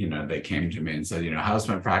 they came to me and said, how's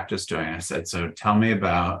my practice doing? I said, so tell me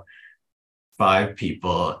about 5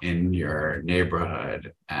 people in your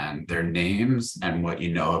neighborhood and their names and what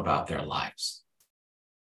you know about their lives.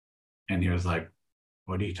 And he was like,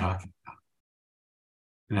 what are you talking about?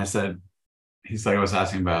 And I said, I was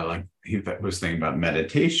asking about, he was thinking about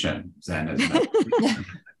meditation. Zen is meditation.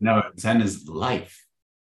 No, Zen is life.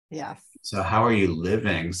 Yes. So how are you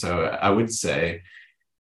living? So I would say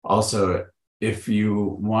also, if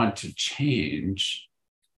you want to change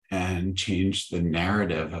the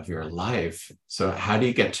narrative of your life, so how do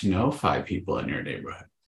you get to know 5 people in your neighborhood?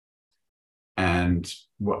 And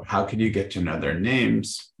how can you get to know their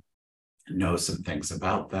names, know some things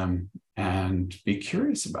about them, and be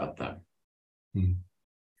curious about them?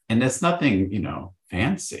 And it's nothing,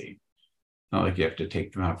 fancy. Not like you have to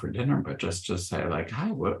take them out for dinner, but just say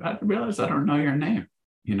hi, I realize I don't know your name.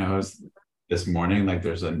 This morning,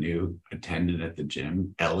 there's a new attendant at the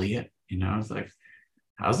gym, Elliot, it's like,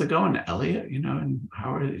 how's it going, Elliot? And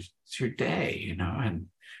how is your day? And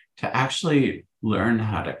to actually learn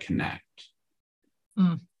how to connect.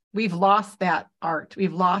 We've lost that art.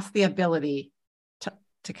 We've lost the ability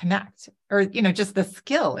to connect, or, just the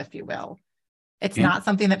skill, if you will. It's not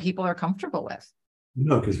something that people are comfortable with.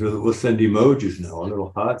 No, because we'll send emojis now,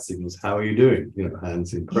 little heart signals. How are you doing?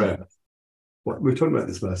 Hands in prayer. We were talking about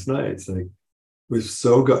this last night. It's like we've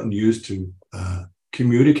so gotten used to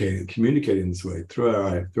communicating this way through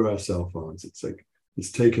our cell phones. It's like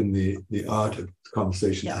it's taken the art of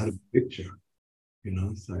conversation out of the picture.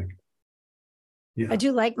 It's like, I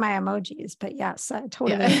do like my emojis, but yes, I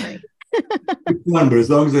totally agree. One, but as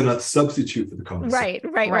long as they're not substitute for the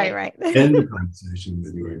conversation. Right. End the conversation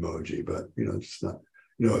with your emoji, but just not.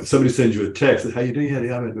 Somebody sends you a text, how you doing?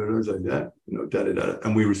 Yeah, like that.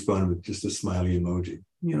 And we respond with just a smiley emoji.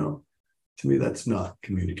 To me, that's not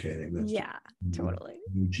communicating. That's totally.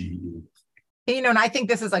 Emoji. And I think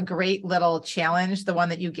this is a great little challenge, the one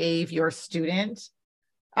that you gave your student,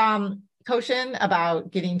 Koshin,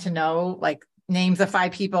 about getting to know names of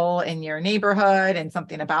 5 people in your neighborhood and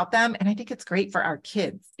something about them. And I think it's great for our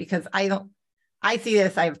kids because I see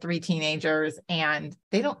this. I have 3 teenagers and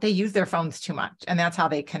they use their phones too much, and that's how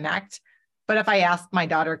they connect. But if I ask my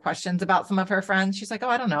daughter questions about some of her friends, she's like, oh,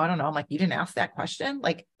 I don't know. I'm like, you didn't ask that question.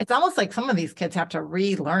 It's almost like some of these kids have to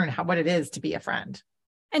relearn what it is to be a friend.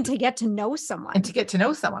 And to get to know someone.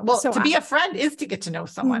 Well, so to be a friend is to get to know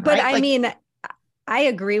someone. But right? I mean, I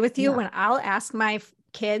agree with you when I'll ask my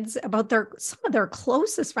kids about some of their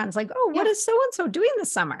closest friends, what is so-and-so doing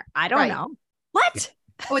this summer? I don't know. What?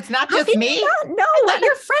 Oh, it's not just me. Not know what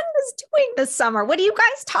your friend is doing this summer. What do you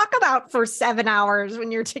guys talk about for 7 hours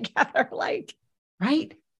when you're together? Right.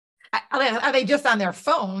 Are they just on their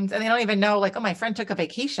phones and they don't even know, oh, my friend took a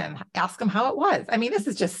vacation. Ask them how it was. I mean, this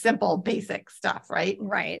is just simple, basic stuff, right?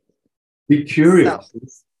 Right. Be curious.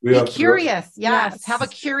 Be curious. Yes. Have a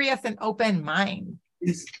curious and open mind.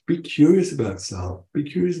 Yes. Be curious about self. Be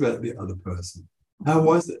curious about the other person. How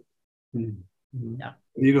was it? Yeah.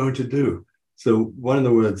 What are you going to do? So one of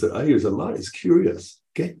the words that I use a lot is curious.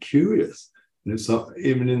 Get curious. And it's not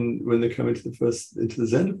even when they come into the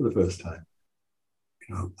Zen for the first time.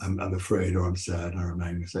 I'm afraid, or I'm sad, or I'm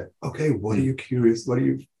angry. Say, okay, what are you curious? What are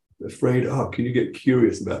you afraid of? Can you get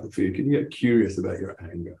curious about the fear? Can you get curious about your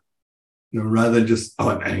anger? Rather than just, oh,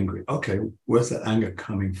 I'm angry. Okay, where's that anger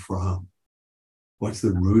coming from? What's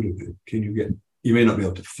the root of it? You may not be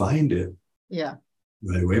able to find it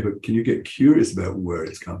right away, but can you get curious about where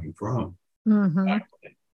it's coming from? Mm-hmm.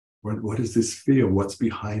 What is this fear? What's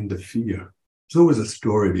behind the fear? There's always a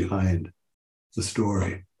story behind the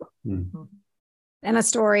story. And a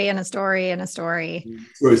story and a story and a story.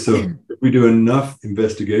 Right. So if we do enough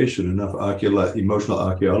investigation, enough emotional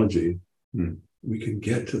archaeology, we can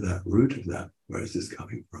get to that root of that. Where is this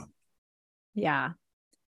coming from? Yeah.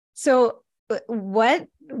 So what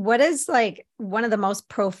is like one of the most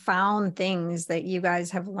profound things that you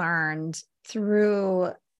guys have learned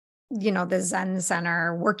through, the Zen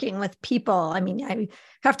Center, working with people? I mean, I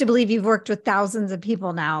have to believe you've worked with thousands of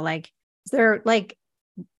people now. Like, is there like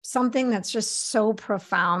something that's just so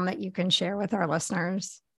profound that you can share with our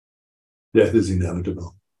listeners? Death is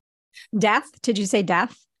inevitable. Death? Did you say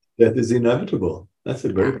death? Death is inevitable. That's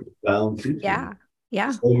a very profound teaching. Yeah.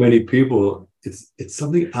 Yeah. So many people, it's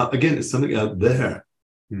something out, again, it's something out there.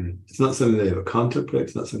 It's not something they ever contemplate.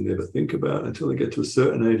 It's not something they ever think about until they get to a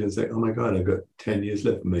certain age and say, oh my God, I've got 10 years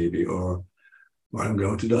left maybe, or I'm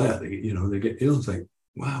going to die. I think, they get ill and say,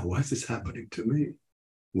 wow, why is this happening to me?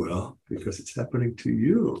 Well, because it's happening to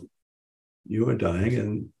you. You are dying,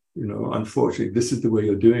 and unfortunately, this is the way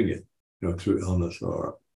you're doing it, through illness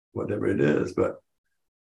or whatever it is. But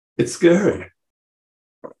it's scary,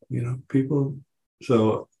 people.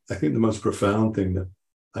 So I think the most profound thing that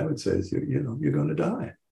I would say is, you're going to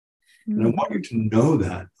die, and I want you to know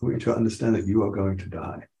that. I want you to understand that you are going to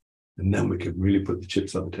die, and then we can really put the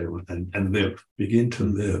chips on the table and live. Begin to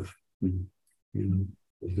live.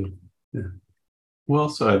 Yeah. Well,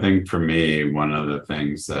 so I think for me, one of the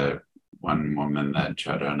things that one woman that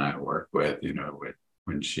Chodo and I worked with,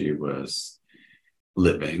 when she was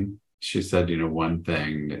living, she said, one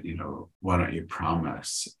thing that, why don't you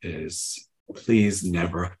promise is please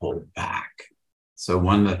never hold back. So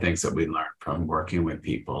one of the things that we learned from working with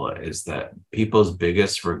people is that people's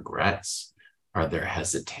biggest regrets are their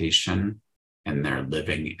hesitation and their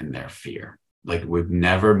living in their fear. Like, we've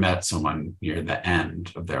never met someone near the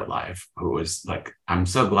end of their life who was like, I'm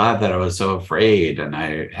so glad that I was so afraid and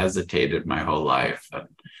I hesitated my whole life. And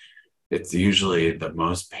it's usually the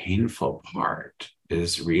most painful part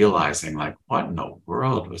is realizing, like, what in the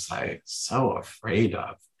world was I so afraid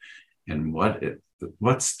of? And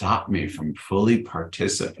what stopped me from fully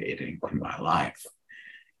participating in my life?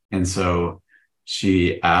 And so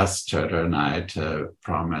she asked Chodo and I to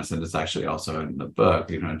promise, and it's actually also in the book,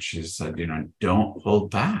 and she said, don't hold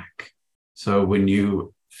back. So when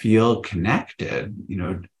you feel connected,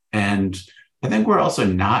 and I think we're also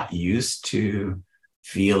not used to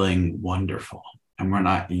feeling wonderful, and we're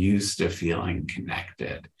not used to feeling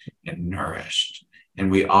connected and nourished. And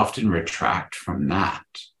we often retract from that.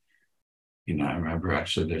 I remember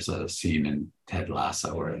actually there's a scene in Ted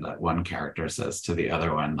Lasso where that one character says to the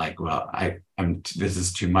other one, like, well, this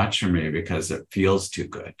is too much for me because it feels too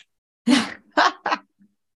good.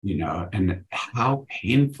 And how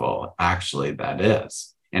painful actually that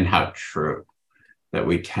is, and how true that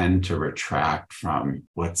we tend to retract from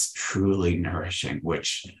what's truly nourishing,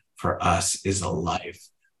 which for us is a life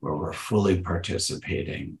where we're fully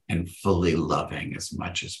participating and fully loving as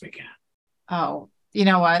much as we can. Oh, you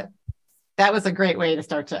know what? That was a great way to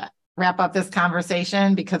start to wrap up this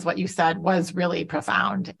conversation, because what you said was really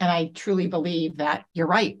profound. And I truly believe that you're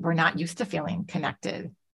right. We're not used to feeling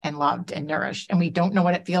connected and loved and nourished, and we don't know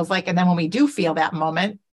what it feels like. And then when we do feel that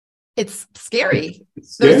moment, it's scary.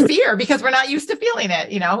 There's fear because we're not used to feeling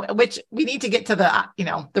it, which we need to get to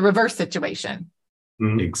the reverse situation.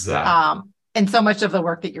 Exactly. And so much of the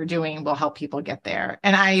work that you're doing will help people get there.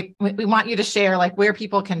 And we want you to share like where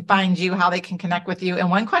people can find you, how they can connect with you. And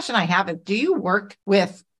one question I have is, do you work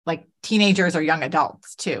with like teenagers or young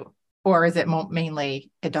adults too? Or is it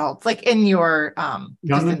mainly adults, like in your,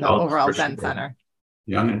 just in the overall Zen Center?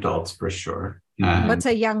 Young adults for sure. What's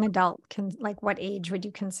a young adult? What age would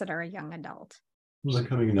you consider a young adult? Well, they're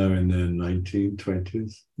coming now in their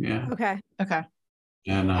 1920s. Yeah. Okay.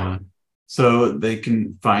 And so they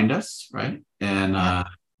can find us, right? And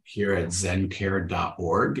here at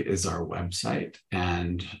zencare.org is our website.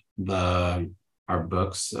 And our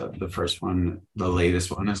books, the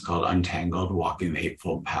latest one is called Untangled, Walking the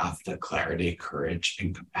Eightfold Path to Clarity, Courage,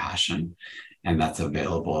 and Compassion. And that's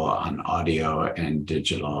available on audio and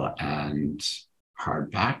digital and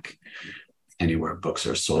hardback, anywhere books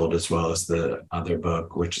are sold, as well as the other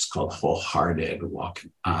book, which is called Wholehearted,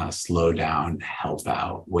 Slow Down, Help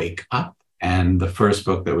Out, Wake Up. And the first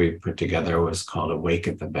book that we put together was called Awake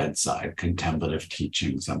at the Bedside, Contemplative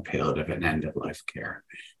Teachings on Palliative and End-of-Life Care.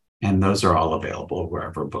 And those are all available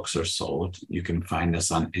wherever books are sold. You can find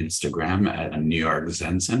us on Instagram at New York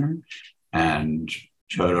Zen Center, and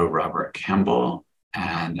Chodo Robert Campbell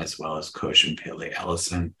and as well as Koshin, Paley,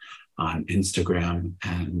 Ellison on Instagram.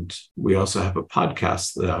 And we also have a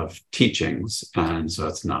podcast of teachings. And so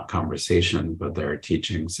it's not conversation, but there are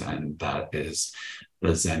teachings, and that is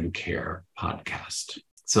the Zen Care podcast.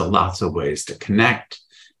 So lots of ways to connect,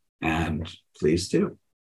 and please do.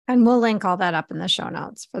 And we'll link all that up in the show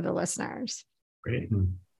notes for the listeners. Great.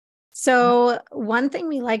 So one thing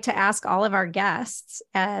we like to ask all of our guests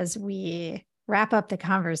as we wrap up the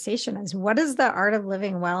conversation is, what does the art of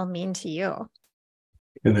living well mean to you?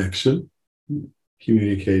 Connection,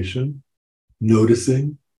 communication,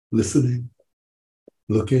 noticing, listening,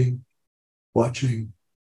 looking, watching,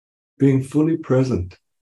 being fully present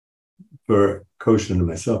for Koshin and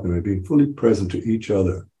myself, and being fully present to each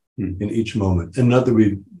other in each moment. And not that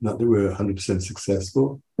we're 100%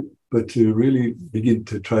 successful, but to really begin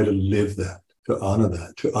to try to live that, to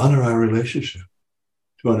honor our relationship,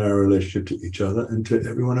 to each other and to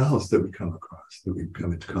everyone else that we come across, that we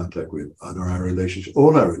come into contact with, honor our relationship,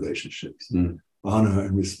 all our relationships, honor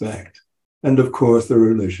and respect. And of course, there are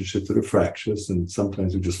relationships that are fractious, and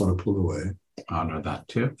sometimes we just want to pull away. Honor that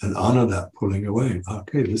too. And honor that pulling away.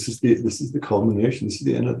 Okay, this is the culmination. This is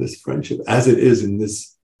the end of this friendship, as it is in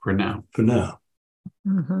this. For now.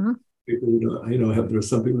 Mm-hmm. People, there are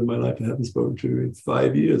some people in my life I haven't spoken to in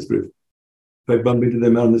 5 years, but if I bump into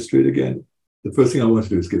them out on the street again, the first thing I want to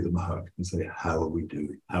do is give them a hug and say, how are we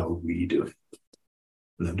doing? How are we doing?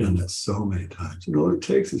 And I've done that so many times. And all it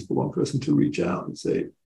takes is for one person to reach out and say,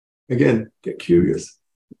 again, get curious.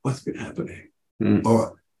 What's been happening?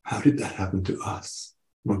 Or how did that happen to us?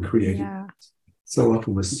 What created it? So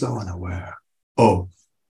often we're so unaware. Oh,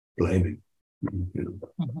 blaming.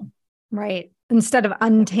 Right. Instead of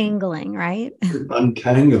untangling, right?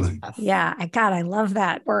 Untangling. Yeah. I love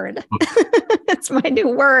that word. It's my new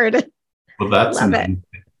word. Well, that's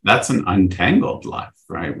an untangled life,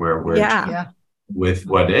 right? Where we're with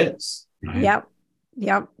what is. Right?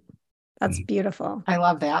 Yep. That's beautiful. I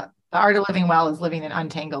love that. The art of living well is living an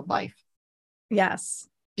untangled life. Yes.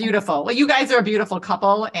 Beautiful. Well, you guys are a beautiful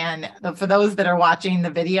couple. And for those that are watching the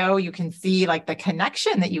video, you can see like the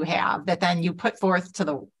connection that you have that then you put forth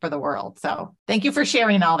for the world. So thank you for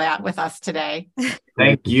sharing all that with us today.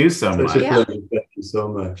 Thank you so much. Thank you so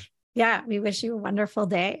much. Yeah. We wish you a wonderful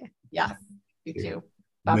day. Yes, you too.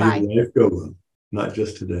 Bye-bye. May your life go well. Not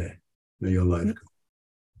just today. May your life go.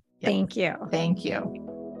 Thank you. Thank you.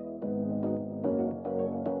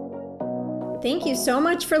 Thank you so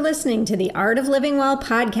much for listening to the Art of Living Well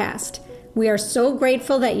podcast. We are so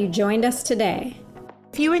grateful that you joined us today.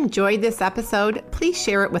 If you enjoyed this episode, please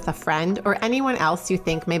share it with a friend or anyone else you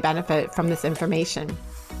think may benefit from this information.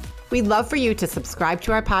 We'd love for you to subscribe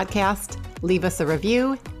to our podcast, leave us a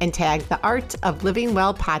review, and tag the Art of Living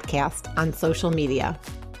Well podcast on social media.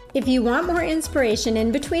 If you want more inspiration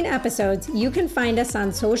in between episodes, you can find us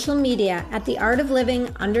on social media at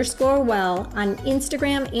theartofliving_well on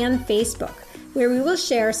Instagram and Facebook, where we will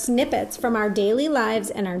share snippets from our daily lives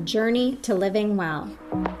and our journey to living well.